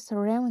space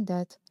around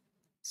it,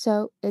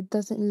 so it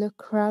doesn't look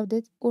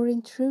crowded or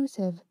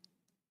intrusive.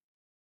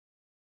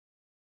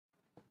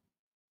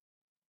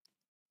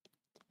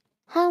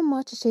 How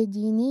much shade do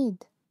you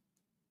need?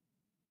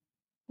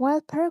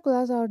 While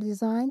pergolas are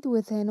designed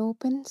with an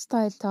open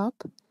style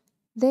top,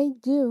 they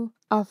do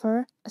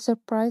offer a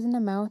surprising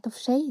amount of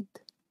shade.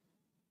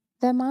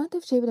 The amount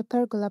of shade the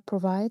pergola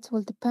provides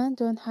will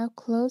depend on how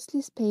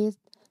closely spaced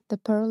the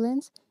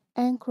purlins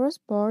and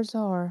crossbars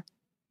are.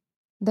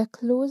 The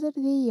closer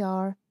they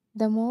are,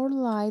 the more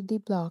light they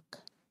block.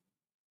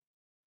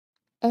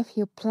 If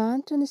you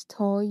plan to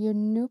install your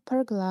new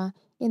pergola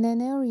in an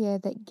area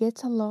that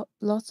gets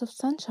lots of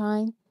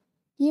sunshine,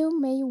 you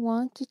may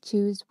want to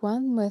choose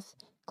one with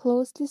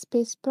closely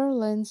spaced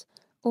purlins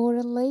or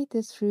a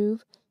lattice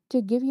roof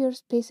to give your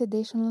space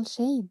additional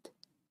shade.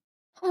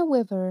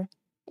 However,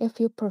 if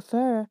you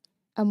prefer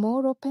a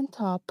more open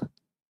top,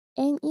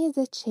 an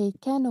easy shade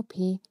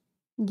canopy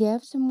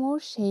gives more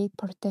shade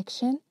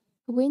protection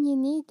when you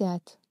need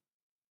it.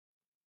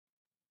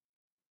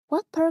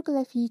 What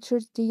pergola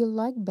features do you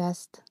like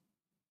best?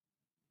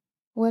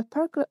 While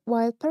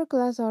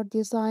pergolas are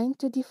designed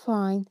to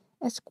define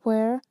a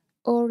square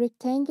or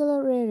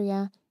rectangular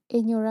area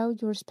in your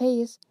outdoor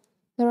space,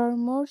 there are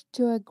more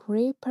to a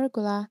gray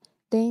pergola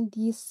than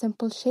these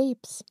simple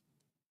shapes.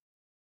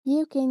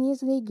 You can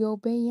easily go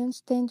beyond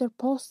standard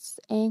posts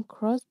and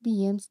cross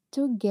beams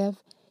to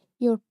give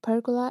your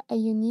pergola a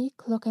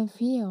unique look and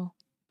feel.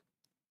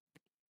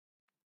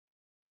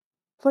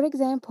 For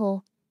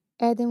example,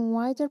 adding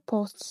wider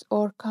posts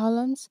or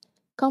columns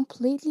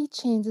completely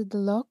changes the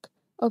look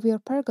of your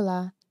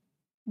pergola,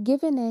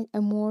 giving it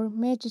a more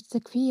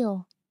majestic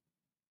feel.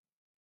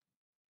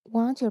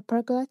 Want your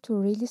pergola to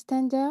really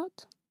stand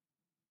out?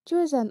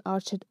 Choose an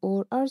arched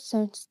or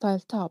argent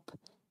style top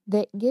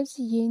that gives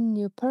your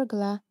new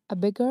pergola a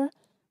bigger,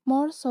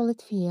 more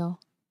solid feel.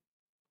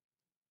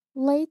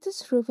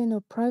 Lattice roofing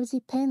or privacy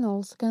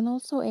panels can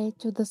also add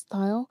to the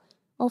style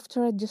of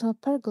traditional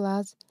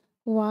pergolas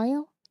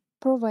while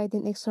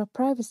providing extra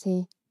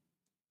privacy.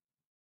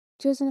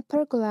 Choosing a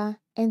pergola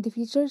and the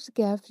features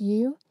give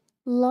you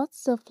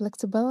lots of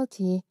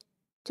flexibility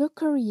to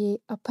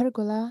create a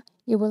pergola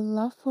you will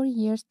love for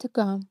years to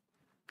come.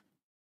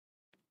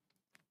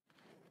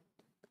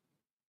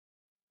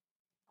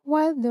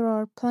 While there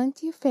are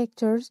plenty of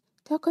factors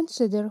to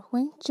consider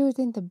when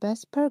choosing the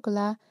best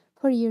pergola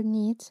for your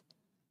needs,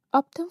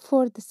 opting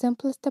for the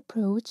simplest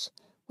approach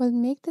will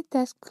make the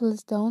task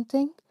less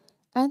daunting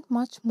and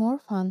much more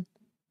fun.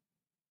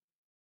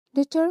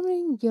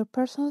 Determining your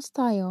personal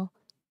style,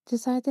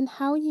 deciding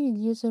how you will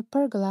use your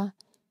pergola,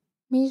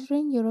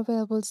 measuring your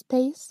available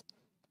space,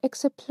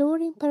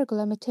 exploring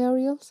pergola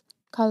materials,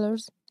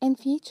 colors, and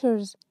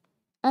features,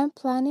 and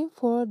planning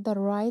for the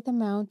right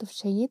amount of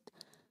shade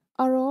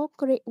are all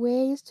great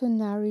ways to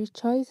narrow your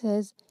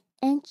choices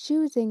and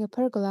choosing a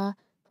pergola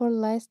for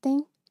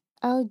lasting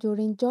outdoor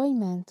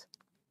enjoyment.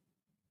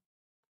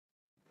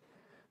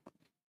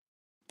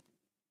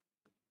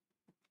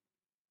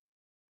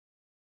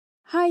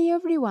 Hi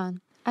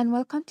everyone, and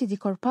welcome to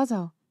Decor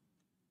Puzzle.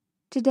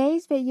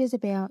 Today's video is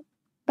about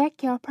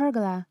backyard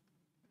pergola.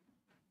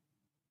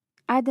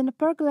 Adding a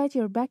pergola to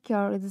your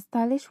backyard is a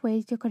stylish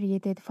way to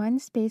create a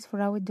defined space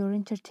for outdoor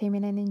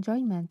entertainment and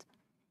enjoyment.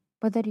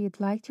 Whether you'd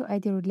like to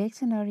add a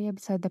relaxing area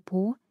beside the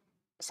pool,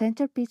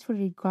 centerpiece for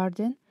your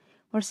garden,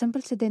 or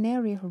simple sitting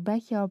area for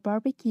backyard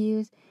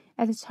barbecues,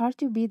 as it's hard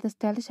to beat the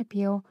stylish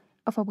appeal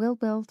of a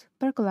well-built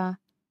pergola.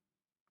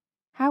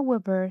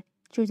 However,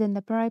 choosing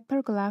the right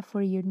pergola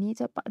for your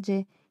needs or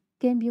budget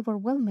can be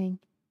overwhelming,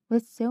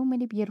 with so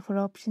many beautiful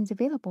options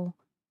available.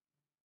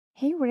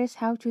 Here is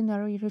how to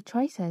narrow your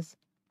choices.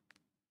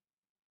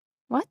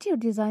 What's your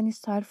design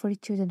style for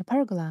choosing a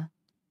pergola?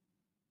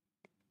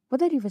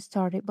 Whether you've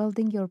started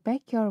building your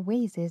backyard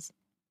vases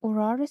or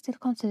are still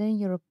considering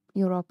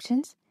your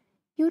options,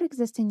 your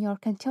existing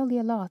yard can tell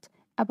you a lot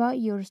about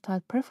your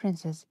style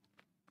preferences.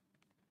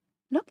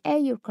 Look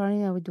at your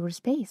current outdoor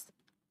space.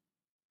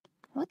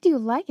 What do you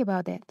like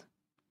about it?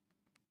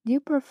 Do you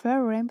prefer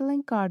a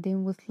rambling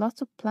garden with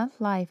lots of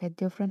plant life at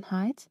different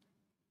heights,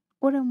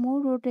 or a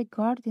more ordered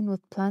garden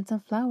with plants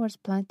and flowers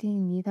planted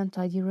in neat and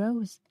tidy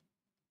rows?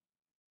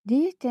 Do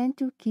you tend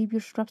to keep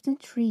your shrubs and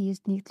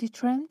trees neatly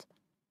trimmed,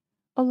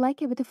 or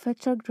like a bit of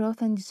extra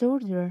growth and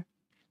disorder?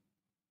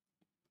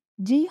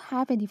 Do you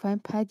have a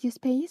defined patio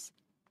space,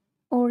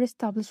 or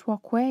established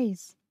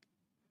walkways?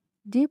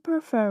 Do you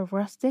prefer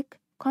rustic,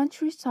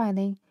 country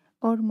styling,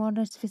 or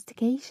modern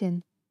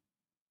sophistication?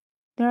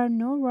 There are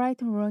no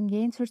right or wrong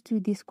answers to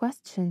these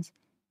questions.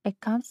 It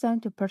comes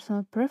down to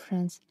personal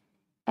preference,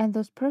 and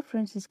those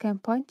preferences can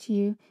point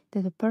you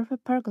to the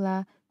perfect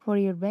pergola for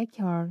your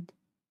backyard.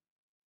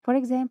 For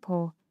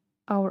example,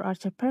 our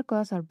archer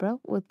pergolas are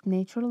built with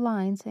natural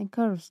lines and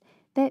curves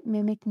that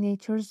mimic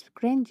nature's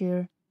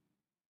grandeur,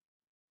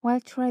 while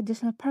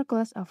traditional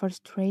pergolas offer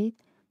straight,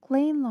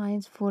 clean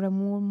lines for a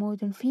more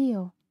modern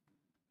feel.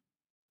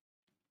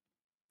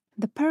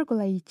 The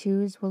pergola you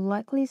choose will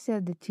likely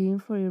set the tune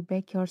for your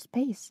backyard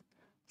space,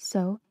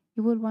 so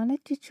you will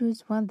want to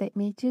choose one that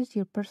matches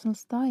your personal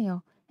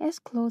style as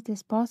close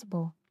as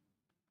possible.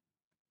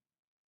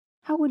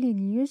 How will you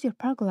use your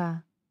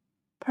pergola?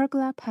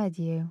 Pergola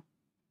patio.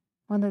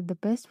 One of the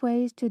best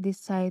ways to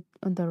decide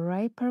on the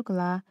right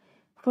pergola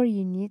for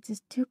your needs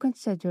is to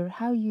consider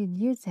how you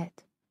use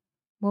it,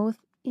 both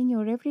in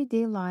your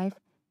everyday life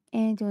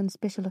and on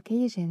special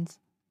occasions.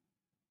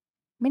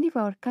 Many of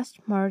our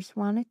customers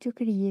wanted to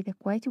create a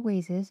quiet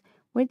oasis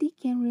where they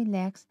can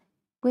relax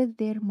with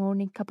their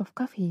morning cup of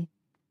coffee.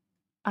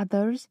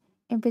 Others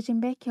envision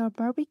backyard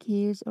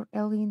barbecues or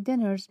alien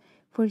dinners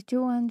for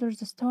two under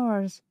the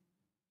stars.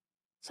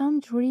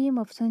 Some dream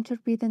of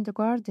centerpiece in the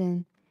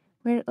garden,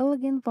 where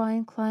elegant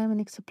vine climb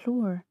and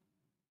explore.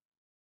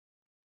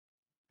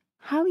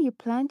 How you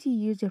plan to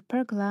use your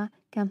pergola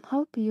can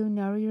help you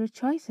narrow your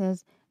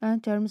choices in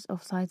terms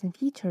of size and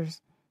features.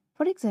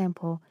 For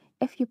example,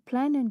 if you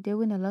plan on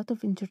doing a lot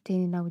of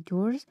entertaining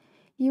outdoors,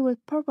 you will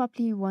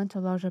probably want a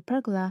larger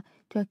pergola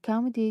to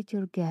accommodate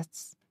your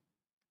guests.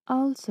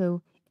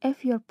 Also,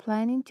 if you're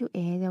planning to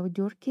add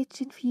outdoor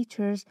kitchen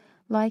features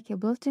like a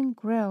built-in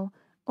grill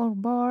or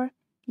bar,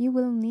 you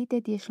will need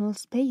additional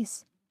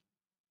space.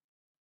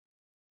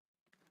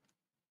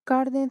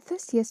 Garden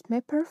enthusiasts may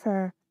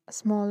prefer a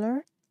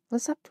smaller,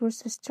 less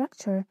obtrusive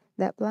structure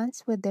that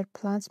blends with their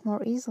plants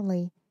more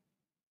easily,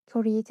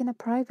 creating a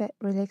private,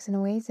 relaxing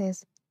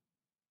oasis.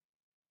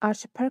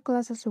 Arch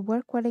pergolas also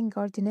work well in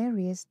garden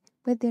areas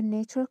with their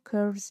natural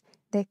curves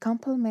that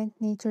complement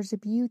nature's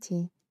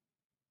beauty.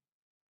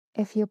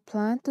 If you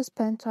plan to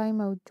spend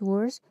time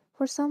outdoors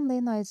for some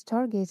late night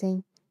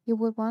stargazing, you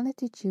will want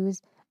to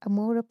choose a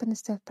more open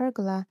style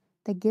pergola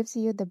that gives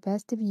you the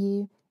best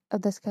view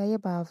of the sky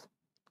above.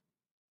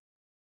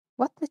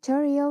 What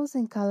materials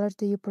and colors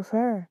do you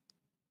prefer?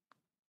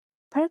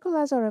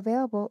 Pergolas are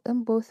available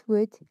in both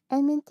wood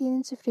and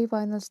maintenance-free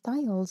vinyl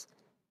styles,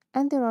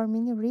 and there are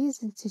many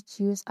reasons to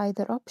choose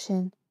either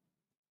option.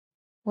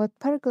 Wood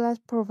pergolas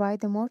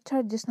provide a more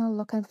traditional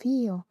look and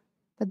feel,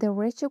 but the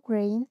rich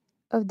grain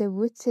of the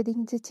wood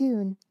setting the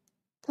tune.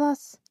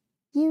 Plus,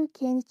 you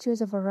can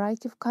choose a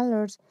variety of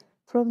colors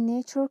from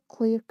natural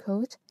clear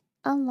coat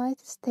and light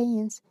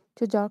stains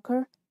to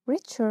darker,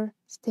 richer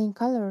stain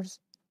colors.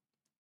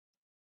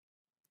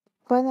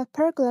 Vinyl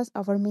pergolas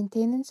offer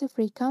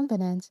maintenance-free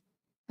convenience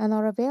and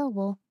are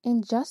available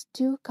in just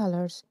two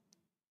colors,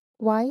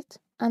 white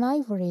and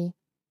ivory,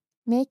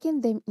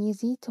 making them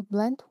easy to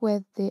blend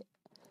with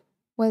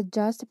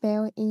just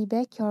about any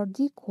backyard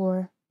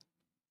decor.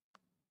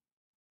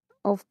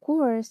 Of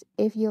course,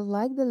 if you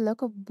like the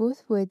look of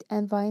both wood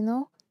and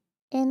vinyl,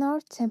 an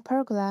arch and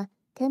pergola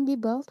can be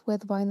built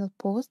with vinyl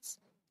posts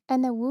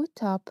and a wood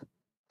top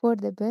for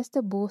the best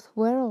of both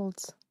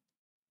worlds.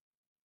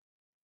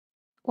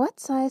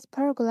 What size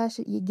pergola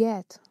should you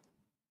get?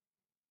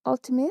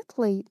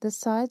 Ultimately, the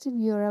size of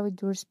your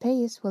outdoor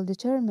space will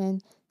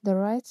determine the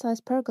right size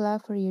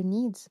pergola for your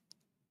needs.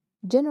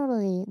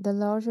 Generally, the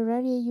larger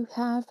area you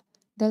have,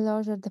 the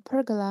larger the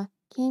pergola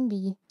can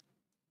be.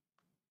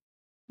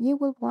 You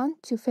will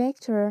want to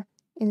factor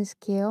in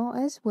scale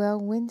as well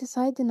when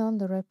deciding on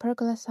the right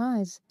pergola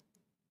size.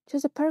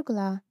 Choose a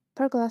pergola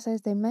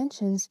size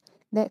dimensions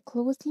that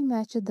closely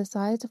match the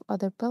size of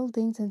other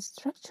buildings and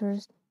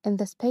structures in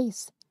the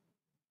space.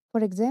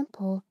 For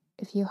example,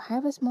 if you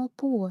have a small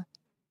pool,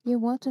 you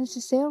won't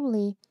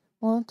necessarily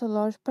want a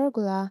large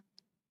pergola.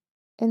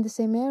 in the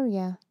same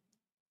area.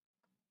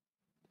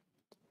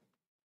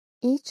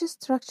 Each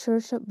structure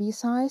should be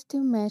sized to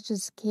match the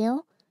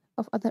scale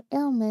of other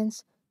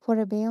elements for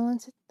a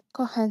balanced,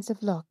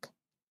 cohesive look.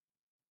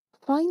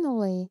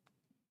 Finally,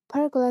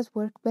 pergolas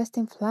work best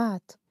in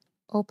flat,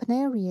 open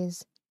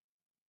areas.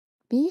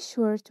 Be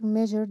sure to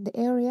measure the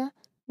area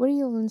where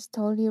you'll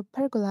install your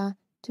pergola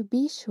to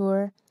be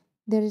sure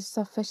there is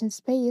sufficient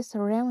space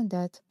around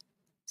it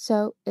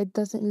so it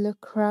doesn't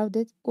look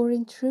crowded or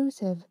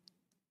intrusive.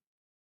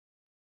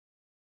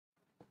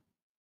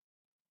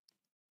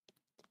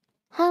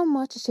 How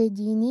much shade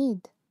do you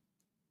need?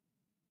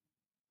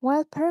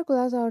 While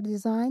pergolas are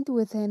designed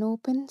with an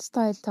open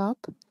style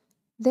top,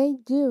 they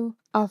do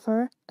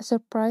offer a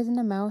surprising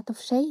amount of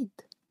shade.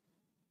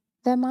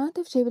 The amount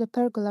of shade the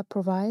pergola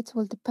provides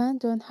will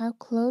depend on how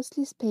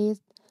closely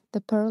spaced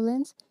the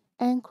purlins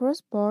and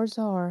crossbars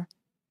are.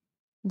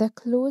 The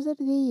closer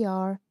they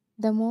are,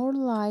 the more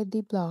light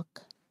they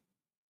block.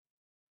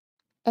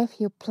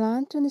 If you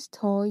plan to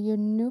install your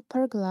new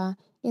pergola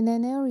in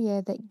an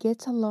area that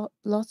gets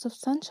lots of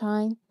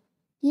sunshine,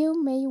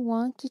 you may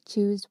want to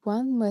choose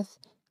one with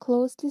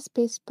closely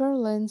spaced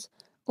purlins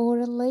or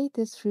a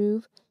lattice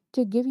roof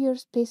to give your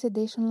space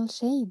additional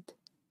shade.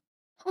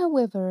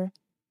 However,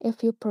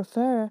 if you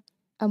prefer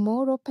a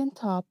more open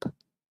top,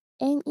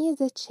 an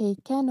easy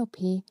shade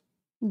canopy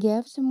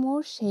gives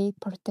more shade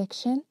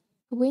protection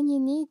when you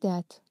need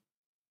it.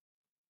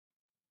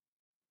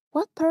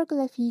 What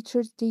pergola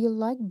features do you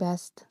like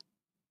best?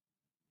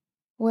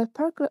 While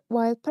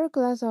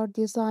pergolas are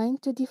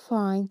designed to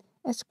define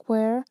a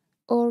square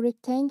or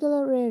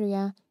rectangular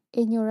area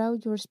in your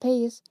outdoor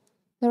space,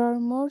 there are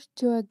more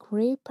to a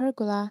great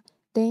pergola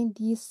than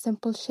these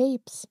simple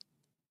shapes.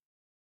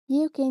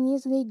 You can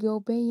easily go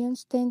beyond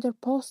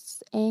standard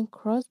posts and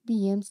cross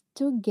beams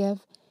to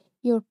give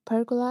your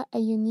pergola a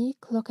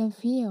unique look and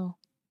feel.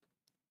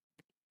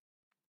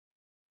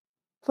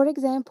 For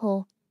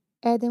example,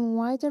 adding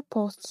wider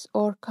posts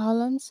or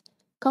columns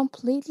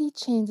completely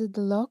changes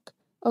the look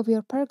of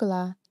your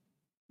pergola,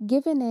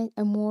 giving it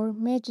a more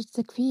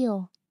majestic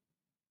feel.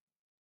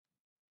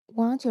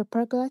 Want your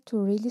pergola to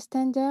really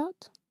stand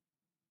out?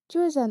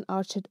 Choose an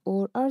arched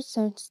or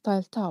artisan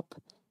style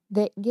top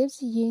that gives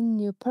your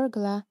new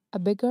pergola a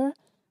bigger,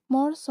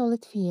 more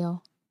solid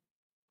feel.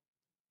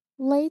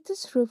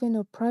 Lattice roofing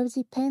or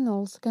privacy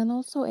panels can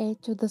also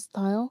add to the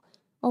style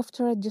of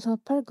traditional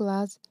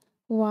pergolas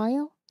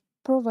while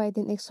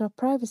providing extra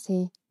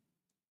privacy.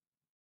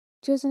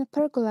 Choosing a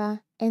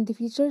pergola and the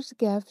features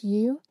give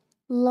you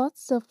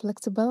lots of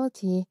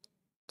flexibility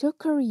to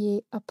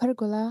create a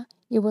pergola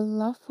you will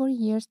love for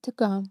years to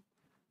come.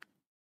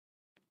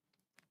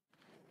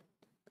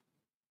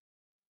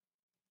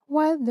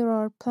 While there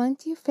are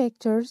plenty of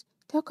factors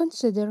to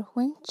consider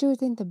when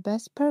choosing the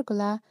best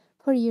pergola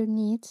for your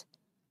needs,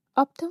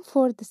 opting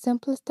for the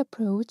simplest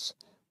approach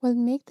will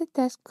make the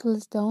task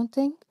less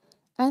daunting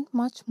and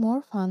much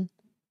more fun.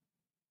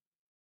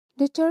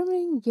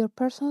 Determining your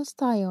personal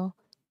style,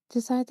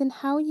 deciding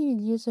how you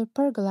will use your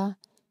pergola,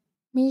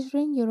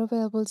 measuring your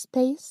available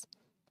space,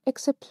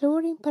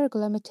 exploring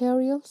pergola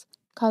materials,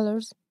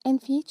 colors,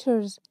 and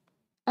features,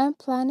 and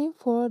planning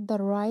for the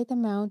right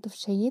amount of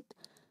shade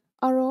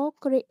are all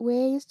great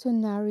ways to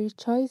narrow your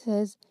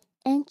choices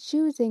and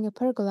choosing a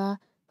pergola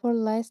for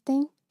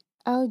lasting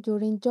outdoor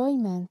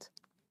enjoyment.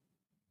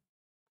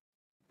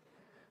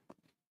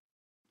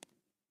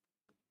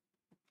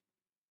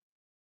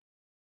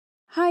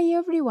 Hi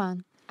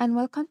everyone, and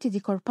welcome to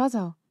Decor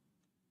Puzzle.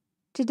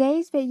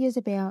 Today's video is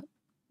about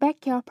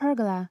backyard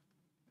pergola.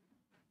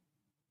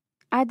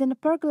 Adding a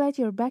pergola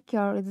to your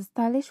backyard is a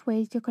stylish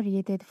way to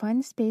create a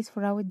defined space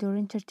for outdoor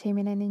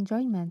entertainment and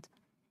enjoyment.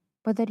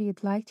 Whether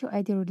you'd like to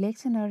add a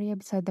relaxing area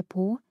beside the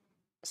pool,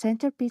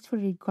 centerpiece for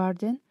your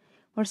garden,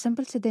 or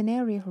simple sitting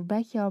area for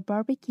backyard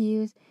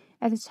barbecues,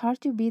 it is hard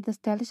to beat the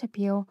stylish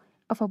appeal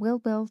of a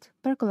well-built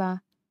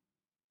pergola.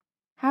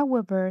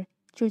 However,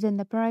 choosing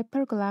the right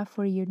pergola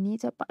for your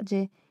needs or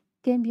budget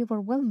can be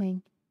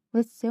overwhelming,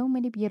 with so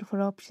many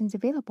beautiful options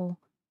available.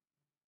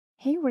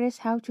 Here is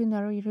how to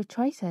narrow your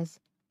choices.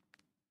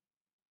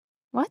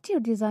 What's your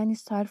design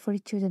style for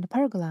choosing a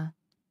pergola?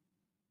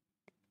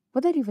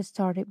 Whether you've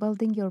started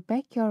building your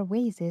backyard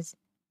vases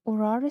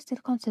or are still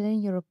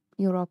considering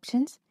your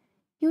options,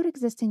 your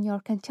existing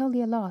yard can tell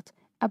you a lot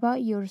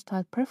about your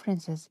style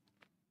preferences.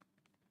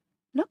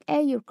 Look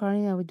at your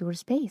current outdoor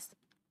space.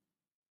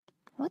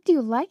 What do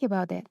you like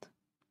about it?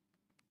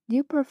 Do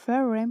you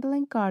prefer a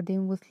rambling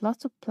garden with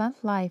lots of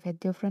plant life at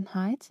different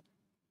heights?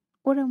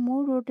 Or a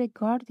more ordered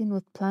garden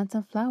with plants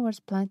and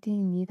flowers planted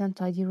in neat and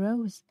tidy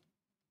rows?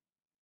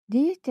 Do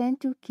you tend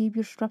to keep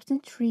your shrubs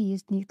and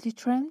trees neatly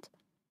trimmed?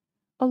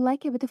 Or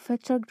like a bit of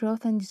extra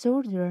growth and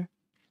disorder?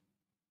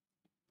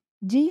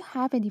 Do you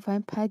have a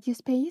defined patio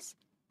space?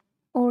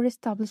 Or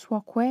established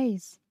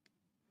walkways?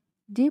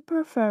 Do you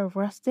prefer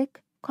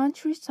rustic,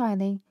 country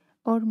styling,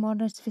 or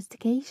modern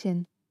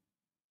sophistication?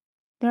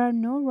 There are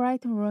no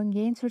right or wrong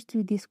answers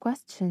to these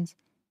questions.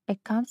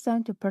 It comes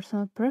down to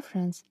personal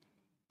preference,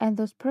 and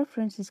those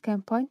preferences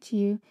can point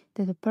you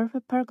to the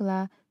perfect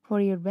pergola for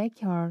your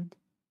backyard.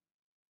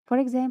 For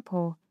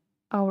example,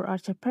 our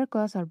archer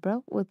pergolas are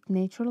built with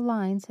natural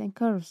lines and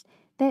curves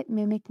that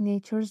mimic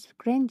nature's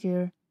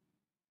grandeur,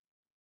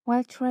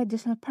 while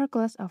traditional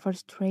pergolas offer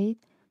straight,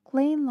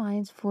 clean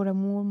lines for a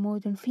more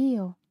modern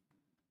feel.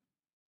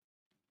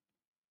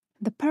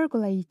 The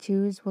pergola you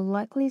choose will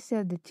likely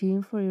set the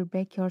tone for your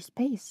backyard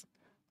space,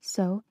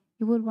 so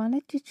you will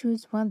want to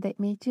choose one that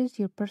matches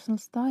your personal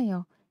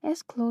style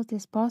as close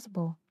as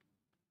possible.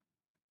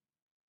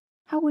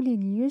 How will you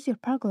use your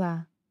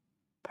pergola?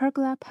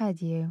 Pergola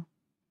patio.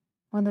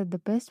 One of the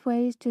best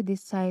ways to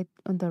decide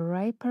on the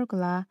right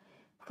pergola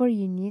for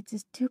your needs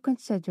is to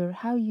consider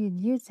how you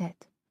use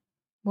it,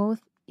 both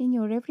in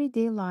your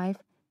everyday life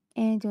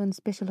and on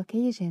special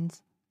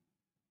occasions.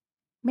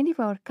 Many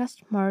of our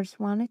customers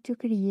wanted to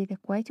create a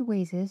quiet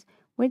oasis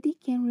where they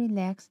can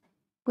relax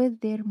with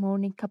their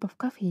morning cup of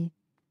coffee.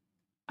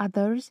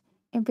 Others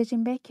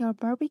envision backyard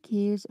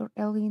barbecues or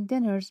alien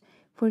dinners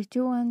for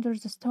two under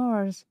the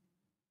stars.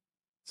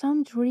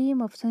 Some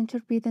dream of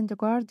centerpiece in the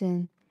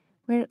garden,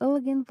 where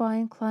elegant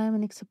vine climb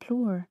and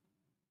explore.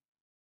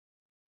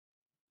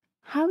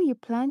 How you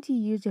plan to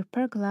use your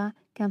pergola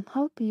can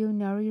help you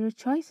narrow your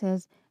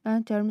choices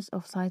in terms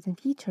of size and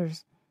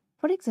features.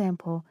 For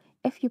example,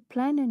 if you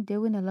plan on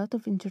doing a lot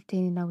of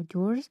entertaining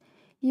outdoors,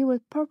 you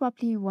will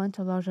probably want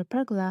a larger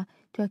pergola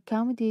to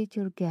accommodate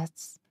your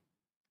guests.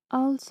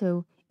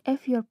 Also,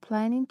 if you're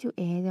planning to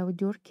add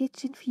outdoor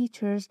kitchen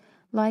features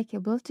like a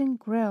built-in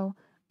grill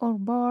or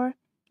bar,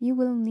 you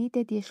will need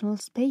additional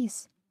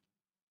space.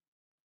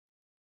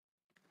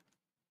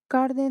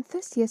 Garden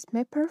enthusiasts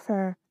may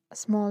prefer a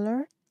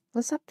smaller,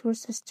 less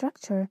obtrusive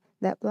structure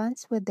that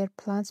blends with their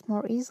plants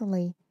more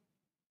easily,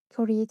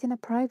 creating a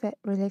private,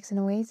 relaxing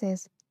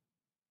oasis.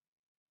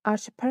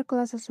 Arch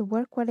pergolas also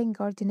work well in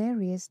garden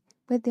areas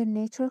with their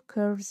natural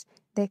curves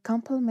that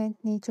complement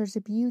nature's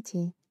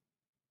beauty.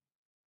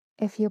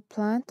 If you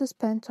plan to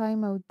spend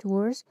time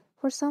outdoors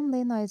for some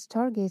late night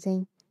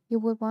stargazing, you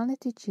will want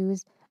to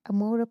choose a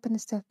more open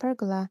style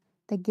pergola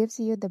that gives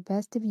you the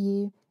best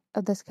view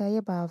of the sky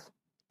above.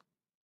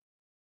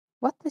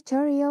 What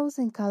materials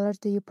and colors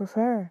do you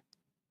prefer?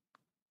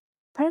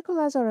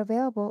 Pergolas are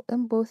available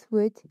in both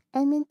wood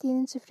and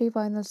maintenance-free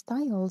vinyl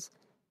styles,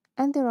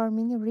 and there are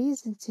many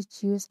reasons to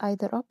choose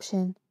either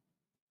option.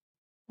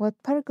 Wood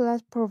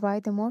pergolas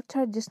provide a more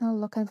traditional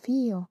look and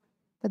feel,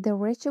 but the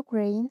rich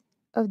grain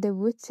of the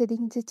wood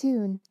setting the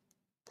tone.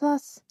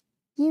 Plus,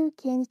 you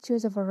can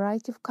choose a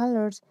variety of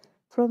colors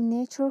from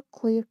natural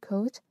clear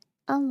coat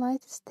and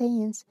light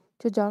stains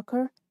to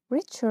darker,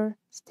 richer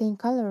stain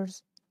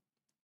colors.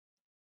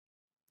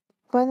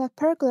 Vinyl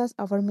pergolas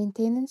offer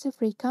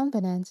maintenance-free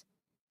convenience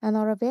and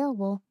are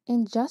available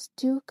in just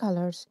two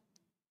colors,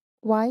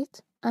 white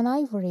and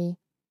ivory,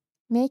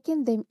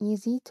 making them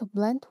easy to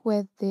blend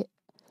with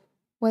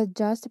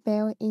just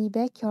about any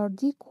backyard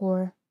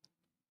decor.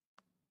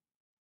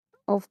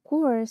 Of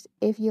course,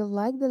 if you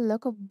like the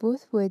look of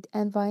both wood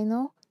and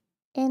vinyl,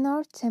 an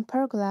arch and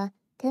pergola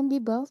can be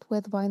built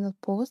with vinyl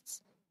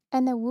posts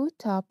and a wood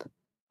top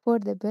for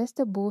the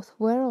best of both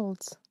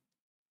worlds.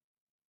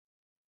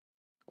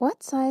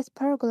 What size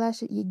pergola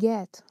should you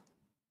get?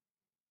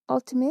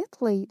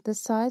 Ultimately, the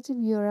size of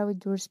your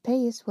outdoor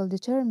space will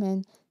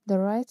determine the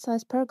right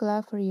size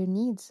pergola for your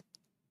needs.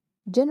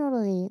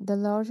 Generally, the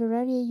larger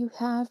area you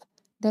have,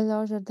 the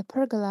larger the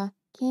pergola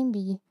can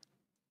be.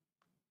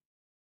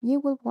 You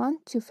will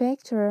want to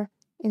factor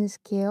in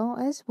scale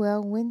as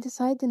well when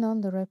deciding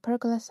on the right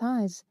pergola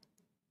size.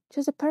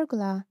 Choose a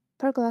pergola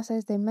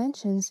size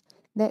dimensions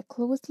that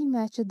closely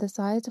match the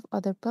size of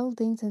other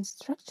buildings and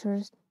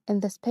structures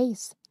in the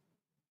space.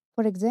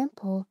 For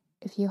example,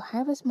 if you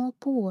have a small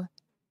pool,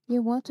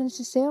 you won't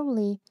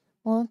necessarily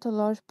want a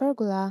large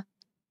pergola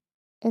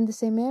in the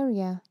same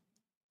area.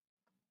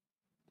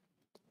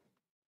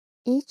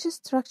 Each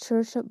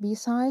structure should be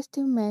sized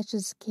to match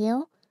the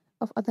scale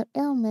of other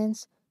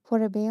elements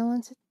for a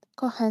balanced,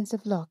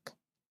 cohesive look.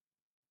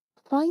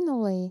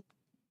 Finally,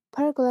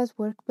 pergolas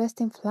work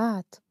best in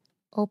flat,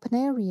 open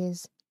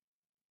areas.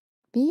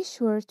 Be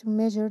sure to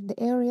measure the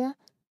area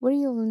where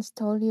you'll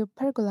install your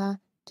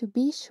pergola to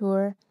be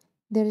sure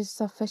there is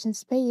sufficient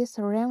space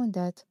around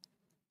it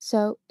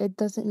so it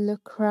doesn't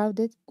look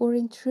crowded or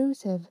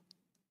intrusive.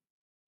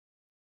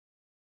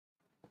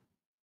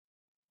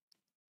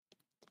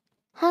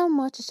 How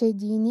much shade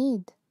do you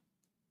need?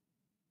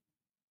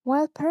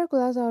 While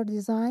pergolas are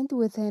designed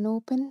with an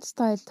open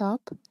style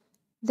top,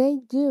 they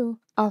do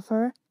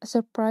offer a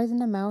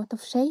surprising amount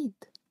of shade.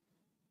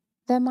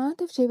 The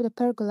amount of shade the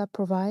pergola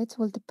provides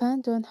will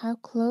depend on how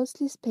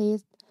closely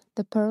spaced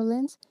the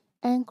purlins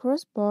and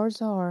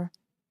crossbars are.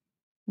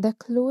 The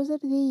closer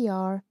they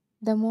are,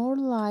 the more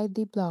light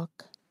they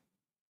block.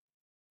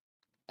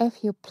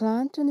 If you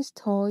plan to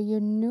install your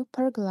new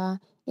pergola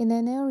in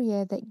an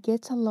area that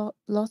gets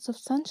lots of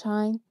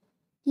sunshine,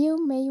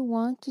 you may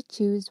want to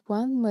choose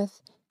one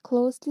with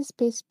closely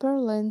spaced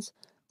purlins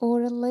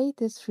or a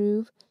lattice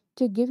roof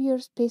to give your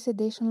space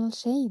additional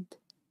shade.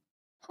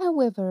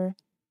 However,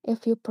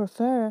 if you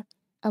prefer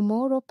a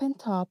more open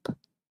top,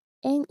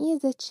 an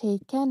easy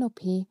shade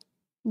canopy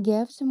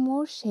gives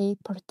more shade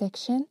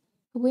protection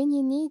when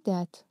you need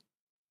it.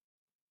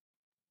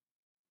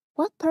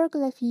 What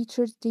pergola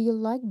features do you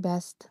like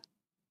best?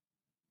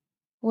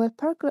 While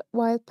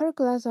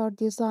pergolas are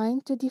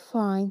designed to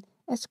define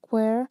a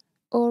square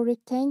or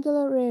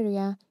rectangular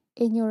area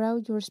in your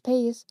outdoor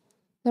space,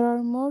 there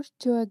are more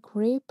to a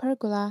great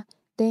pergola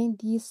than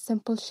these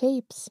simple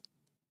shapes.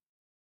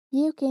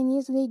 You can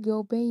easily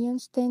go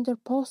beyond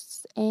standard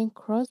posts and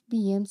cross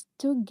beams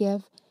to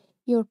give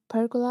your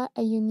pergola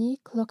a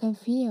unique look and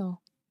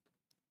feel.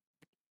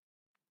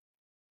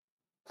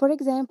 For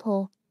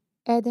example,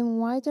 adding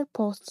wider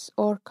posts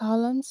or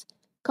columns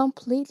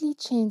completely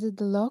changes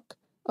the look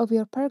of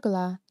your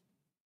pergola,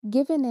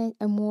 giving it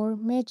a more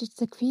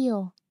majestic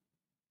feel.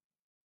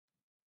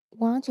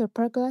 Want your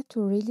pergola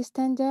to really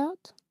stand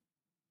out?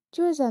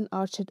 Choose an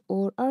arched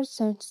or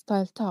arched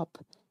style top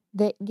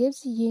that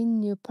gives your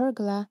new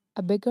pergola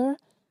a bigger,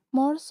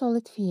 more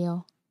solid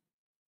feel.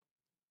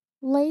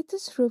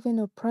 Lattice roofing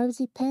or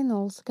privacy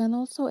panels can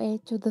also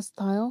add to the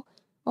style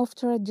of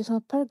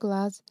traditional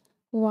pergolas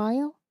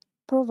while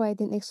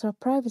providing extra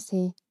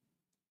privacy.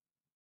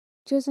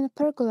 Choosing a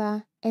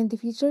pergola and the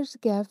features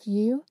give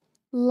you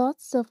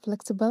lots of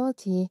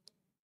flexibility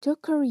to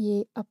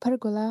create a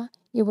pergola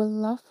you will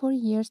love for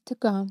years to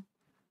come.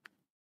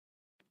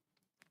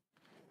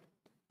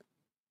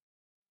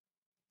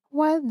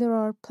 While there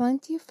are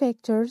plenty of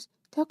factors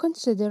to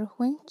consider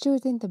when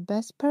choosing the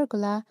best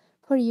pergola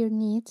for your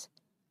needs,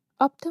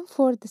 opting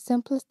for the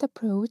simplest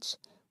approach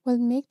will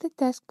make the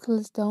task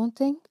less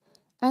daunting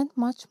and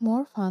much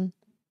more fun.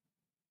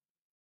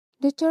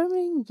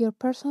 Determining your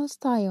personal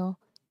style,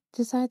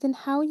 deciding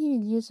how you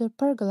will use your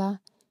pergola,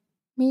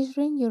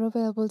 measuring your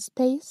available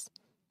space,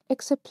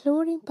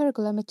 exploring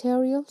pergola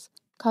materials,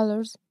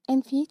 colors,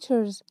 and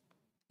features,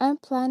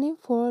 and planning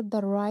for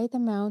the right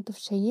amount of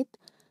shade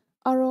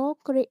are all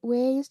great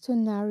ways to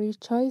narrow your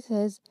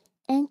choices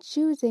and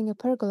choosing a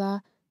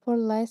pergola for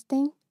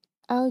lasting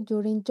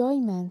outdoor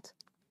enjoyment.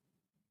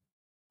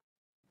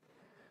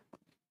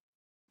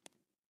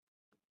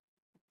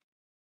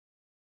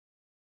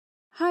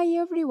 Hi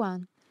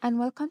everyone, and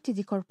welcome to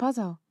Decor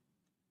Puzzle.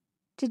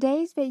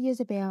 Today's video is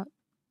about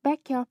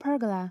backyard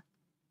pergola.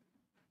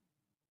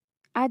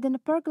 Adding a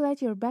pergola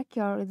to your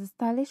backyard is a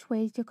stylish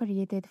way to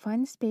create a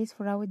defined space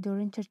for outdoor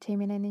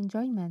entertainment and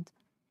enjoyment.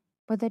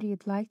 Whether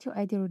you'd like to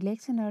add a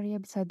relaxing area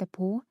beside the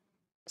pool,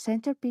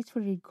 centerpiece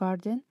for your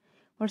garden,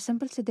 or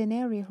simple sitting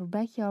area for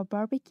backyard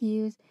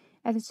barbecues,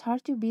 it is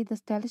hard to beat the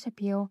stylish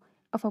appeal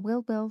of a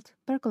well-built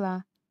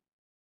pergola.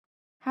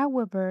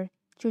 However,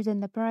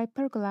 choosing the right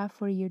pergola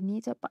for your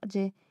needs or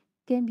budget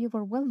can be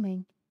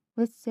overwhelming,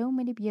 with so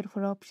many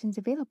beautiful options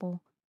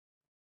available.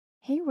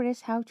 Here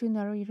is how to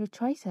narrow your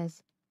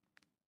choices.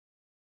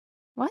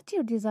 What's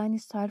your design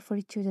style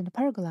for choosing a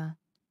pergola?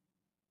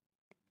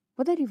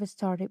 Whether you've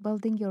started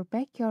building your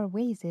backyard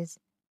vases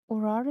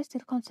or are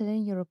still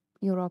considering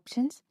your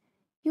options,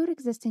 your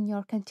existing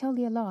yard can tell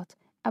you a lot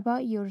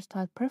about your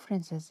style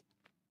preferences.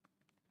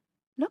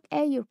 Look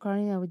at your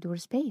current outdoor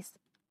space.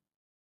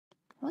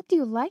 What do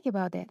you like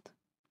about it?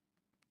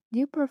 Do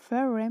you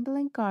prefer a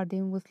rambling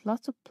garden with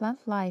lots of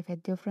plant life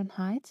at different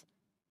heights?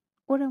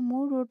 Or a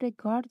more ordered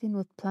garden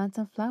with plants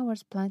and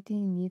flowers planted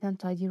in neat and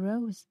tidy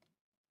rows?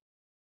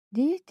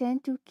 Do you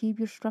tend to keep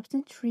your shrubs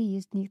and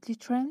trees neatly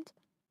trimmed?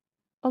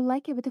 Or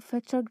like a bit of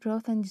extra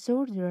growth and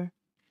disorder?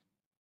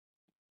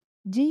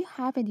 Do you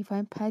have a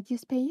defined patio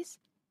space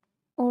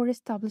or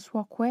established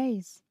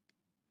walkways?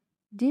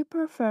 Do you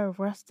prefer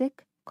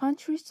rustic,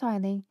 country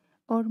styling,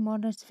 or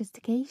modern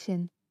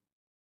sophistication?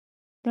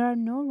 There are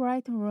no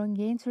right or wrong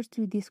answers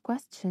to these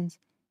questions.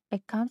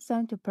 It comes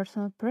down to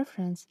personal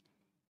preference,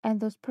 and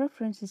those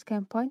preferences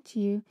can point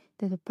you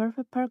to the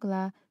perfect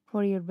pergola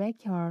for your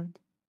backyard.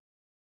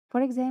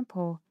 For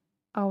example,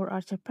 our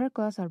arched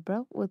pergolas are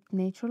built with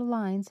natural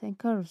lines and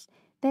curves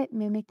that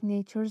mimic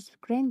nature's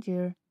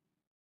grandeur,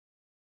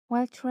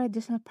 while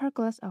traditional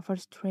pergolas offer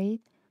straight,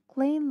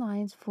 clean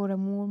lines for a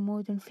more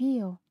modern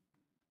feel.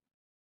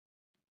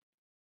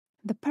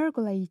 The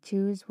pergola you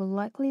choose will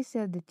likely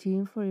set the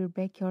tune for your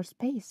backyard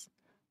space,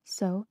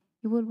 so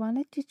you will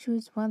want to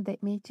choose one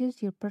that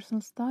matches your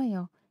personal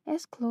style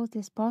as close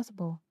as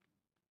possible.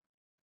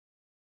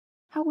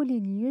 How will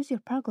you use your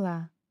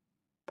pergola?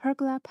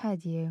 Pergola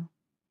patio.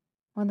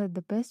 One of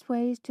the best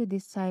ways to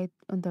decide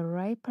on the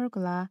right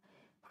pergola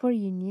for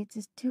your needs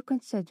is to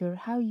consider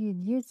how you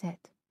use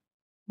it,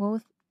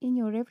 both in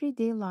your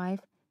everyday life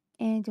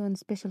and on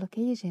special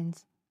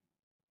occasions.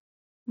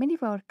 Many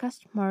of our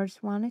customers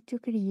wanted to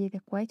create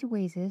a quiet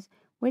oasis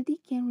where they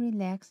can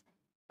relax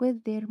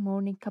with their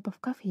morning cup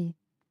of coffee.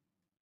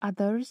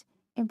 Others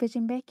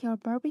envision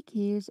backyard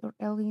barbecues or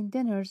alien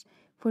dinners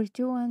for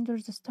two under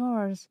the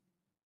stars.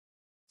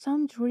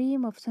 Some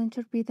dream of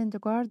centerpiece in the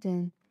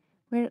garden,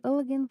 where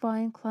elegant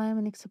vine climb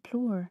and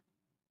explore.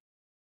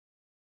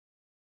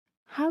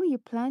 How you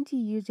plan to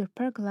use your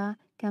pergola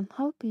can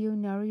help you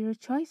narrow your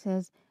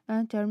choices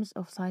in terms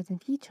of size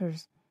and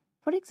features.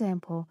 For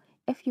example,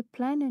 if you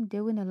plan on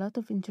doing a lot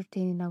of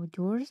entertaining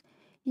outdoors,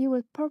 you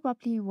will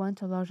probably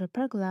want a larger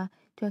pergola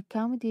to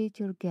accommodate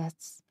your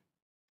guests.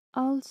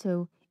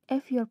 Also,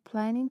 If you're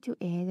planning to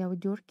add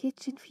outdoor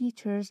kitchen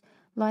features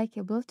like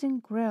a built-in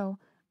grill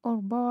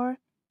or bar,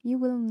 you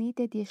will need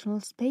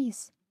additional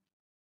space.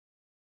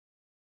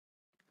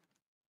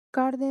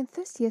 Garden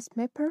enthusiasts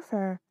may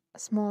prefer a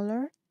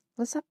smaller,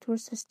 less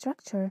obtrusive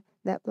structure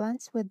that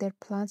blends with their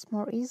plants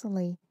more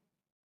easily,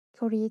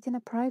 creating a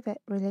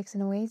private,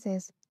 relaxing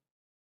oasis.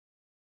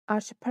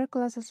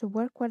 Archipergolas also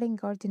work well in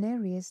garden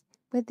areas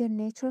with their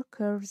natural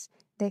curves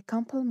that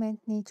complement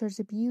nature's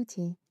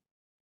beauty.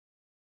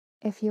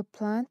 If you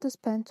plan to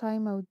spend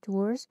time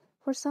outdoors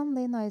for some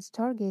late night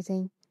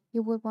stargazing,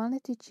 you will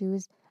want to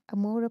choose a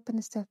more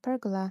open style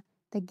pergola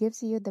that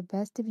gives you the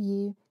best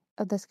view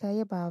of the sky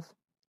above.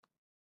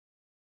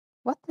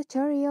 What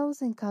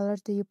materials and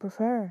colors do you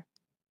prefer?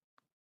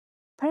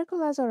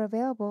 Pergolas are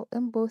available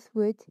in both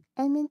wood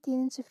and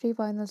maintenance-free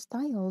vinyl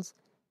styles,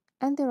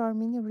 and there are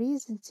many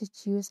reasons to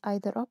choose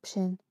either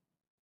option.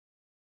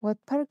 Wood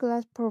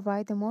pergolas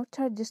provide a more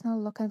traditional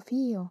look and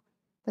feel,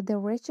 but the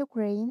rich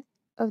grain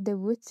of the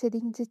wood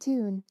setting the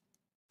tone.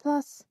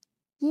 Plus,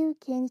 you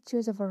can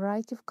choose a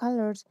variety of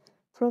colors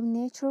from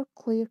natural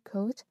clear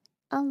coat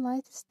and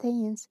light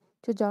stains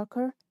to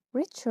darker,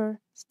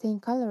 richer stain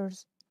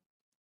colors.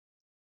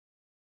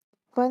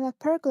 Vinyl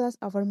pergolas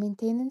offer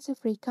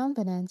maintenance-free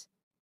convenience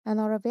and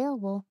are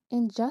available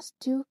in just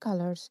two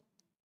colors,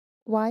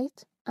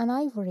 white and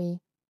ivory,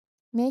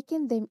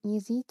 making them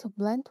easy to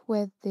blend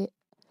with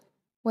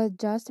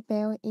just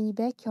about any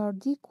backyard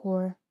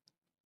decor.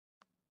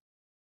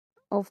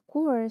 Of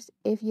course,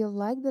 if you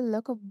like the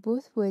look of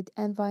both wood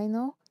and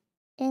vinyl,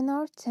 an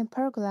arch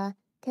pergola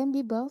can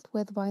be built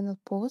with vinyl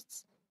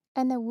posts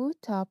and a wood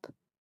top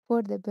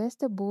for the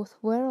best of both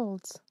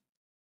worlds.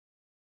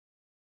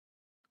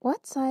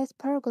 What size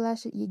pergola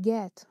should you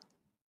get?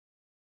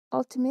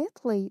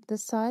 Ultimately, the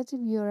size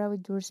of your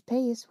outdoor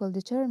space will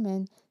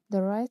determine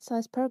the right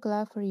size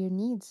pergola for your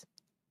needs.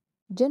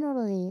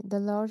 Generally,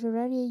 the larger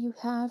area you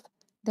have,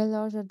 the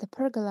larger the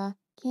pergola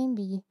can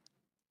be.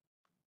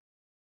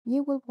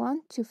 You will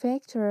want to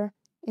factor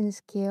in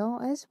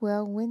scale as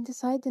well when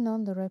deciding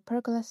on the right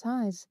pergola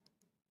size.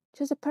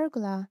 Choose a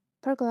pergola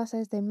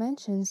size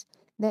dimensions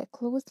that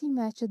closely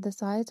match the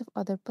size of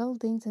other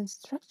buildings and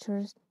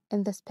structures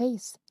in the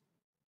space.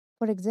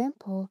 For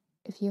example,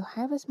 if you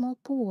have a small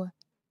pool,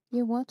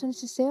 you won't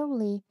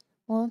necessarily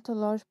want a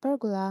large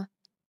pergola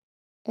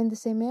in the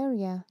same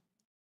area.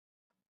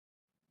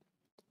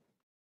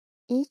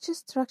 Each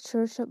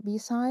structure should be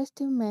sized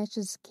to match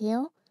the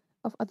scale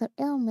of other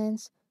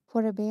elements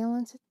for a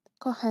balanced,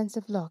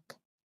 cohesive look.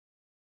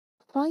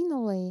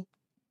 Finally,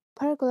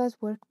 pergolas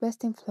work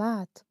best in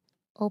flat,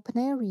 open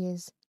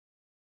areas.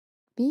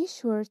 Be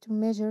sure to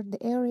measure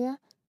the area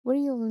where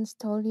you'll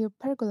install your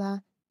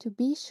pergola to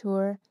be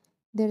sure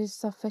there is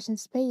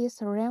sufficient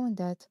space around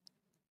it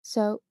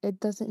so it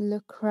doesn't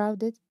look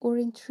crowded or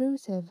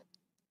intrusive.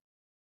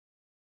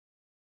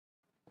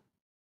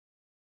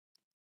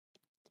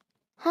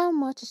 How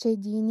much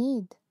shade do you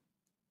need?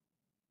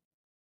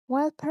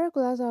 While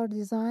pergolas are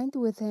designed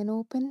with an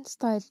open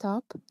style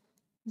top,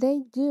 they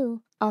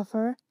do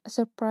offer a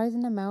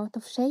surprising amount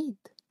of shade.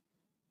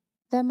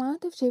 The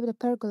amount of shade the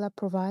pergola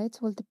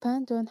provides will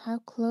depend on how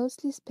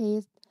closely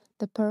spaced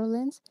the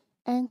purlins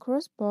and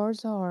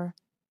crossbars are.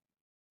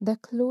 The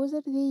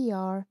closer they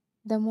are,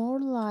 the more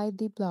light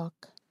they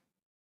block.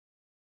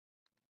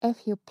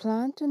 If you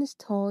plan to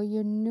install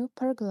your new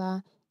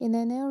pergola in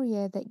an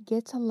area that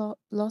gets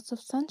lots of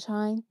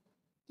sunshine,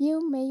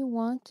 you may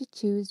want to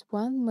choose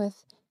one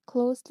with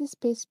closely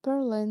spaced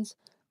purlins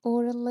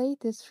or a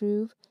lattice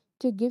roof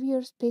to give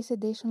your space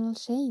additional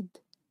shade.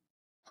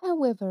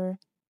 However,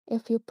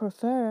 if you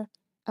prefer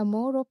a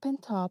more open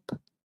top,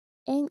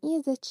 an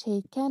easy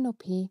shade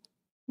canopy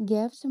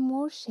gives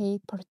more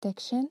shade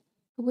protection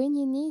when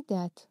you need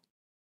it.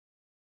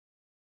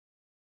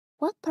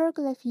 What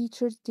pergola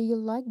features do you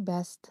like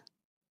best?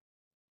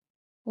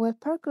 While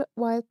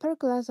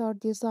pergolas are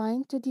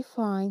designed to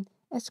define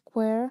a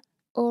square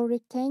or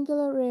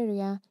rectangular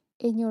area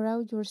in your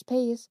outdoor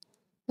space,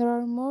 there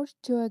are more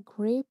to a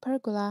gray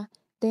pergola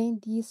than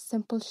these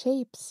simple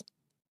shapes.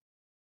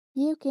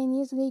 You can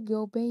easily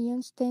go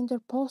beyond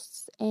standard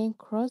posts and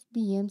cross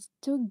beams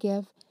to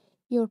give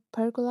your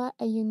pergola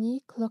a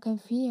unique look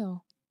and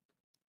feel.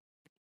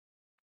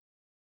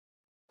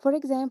 For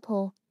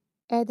example,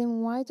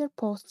 adding wider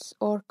posts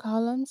or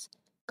columns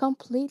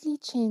completely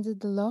changes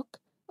the look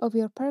of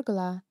your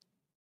pergola,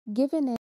 giving it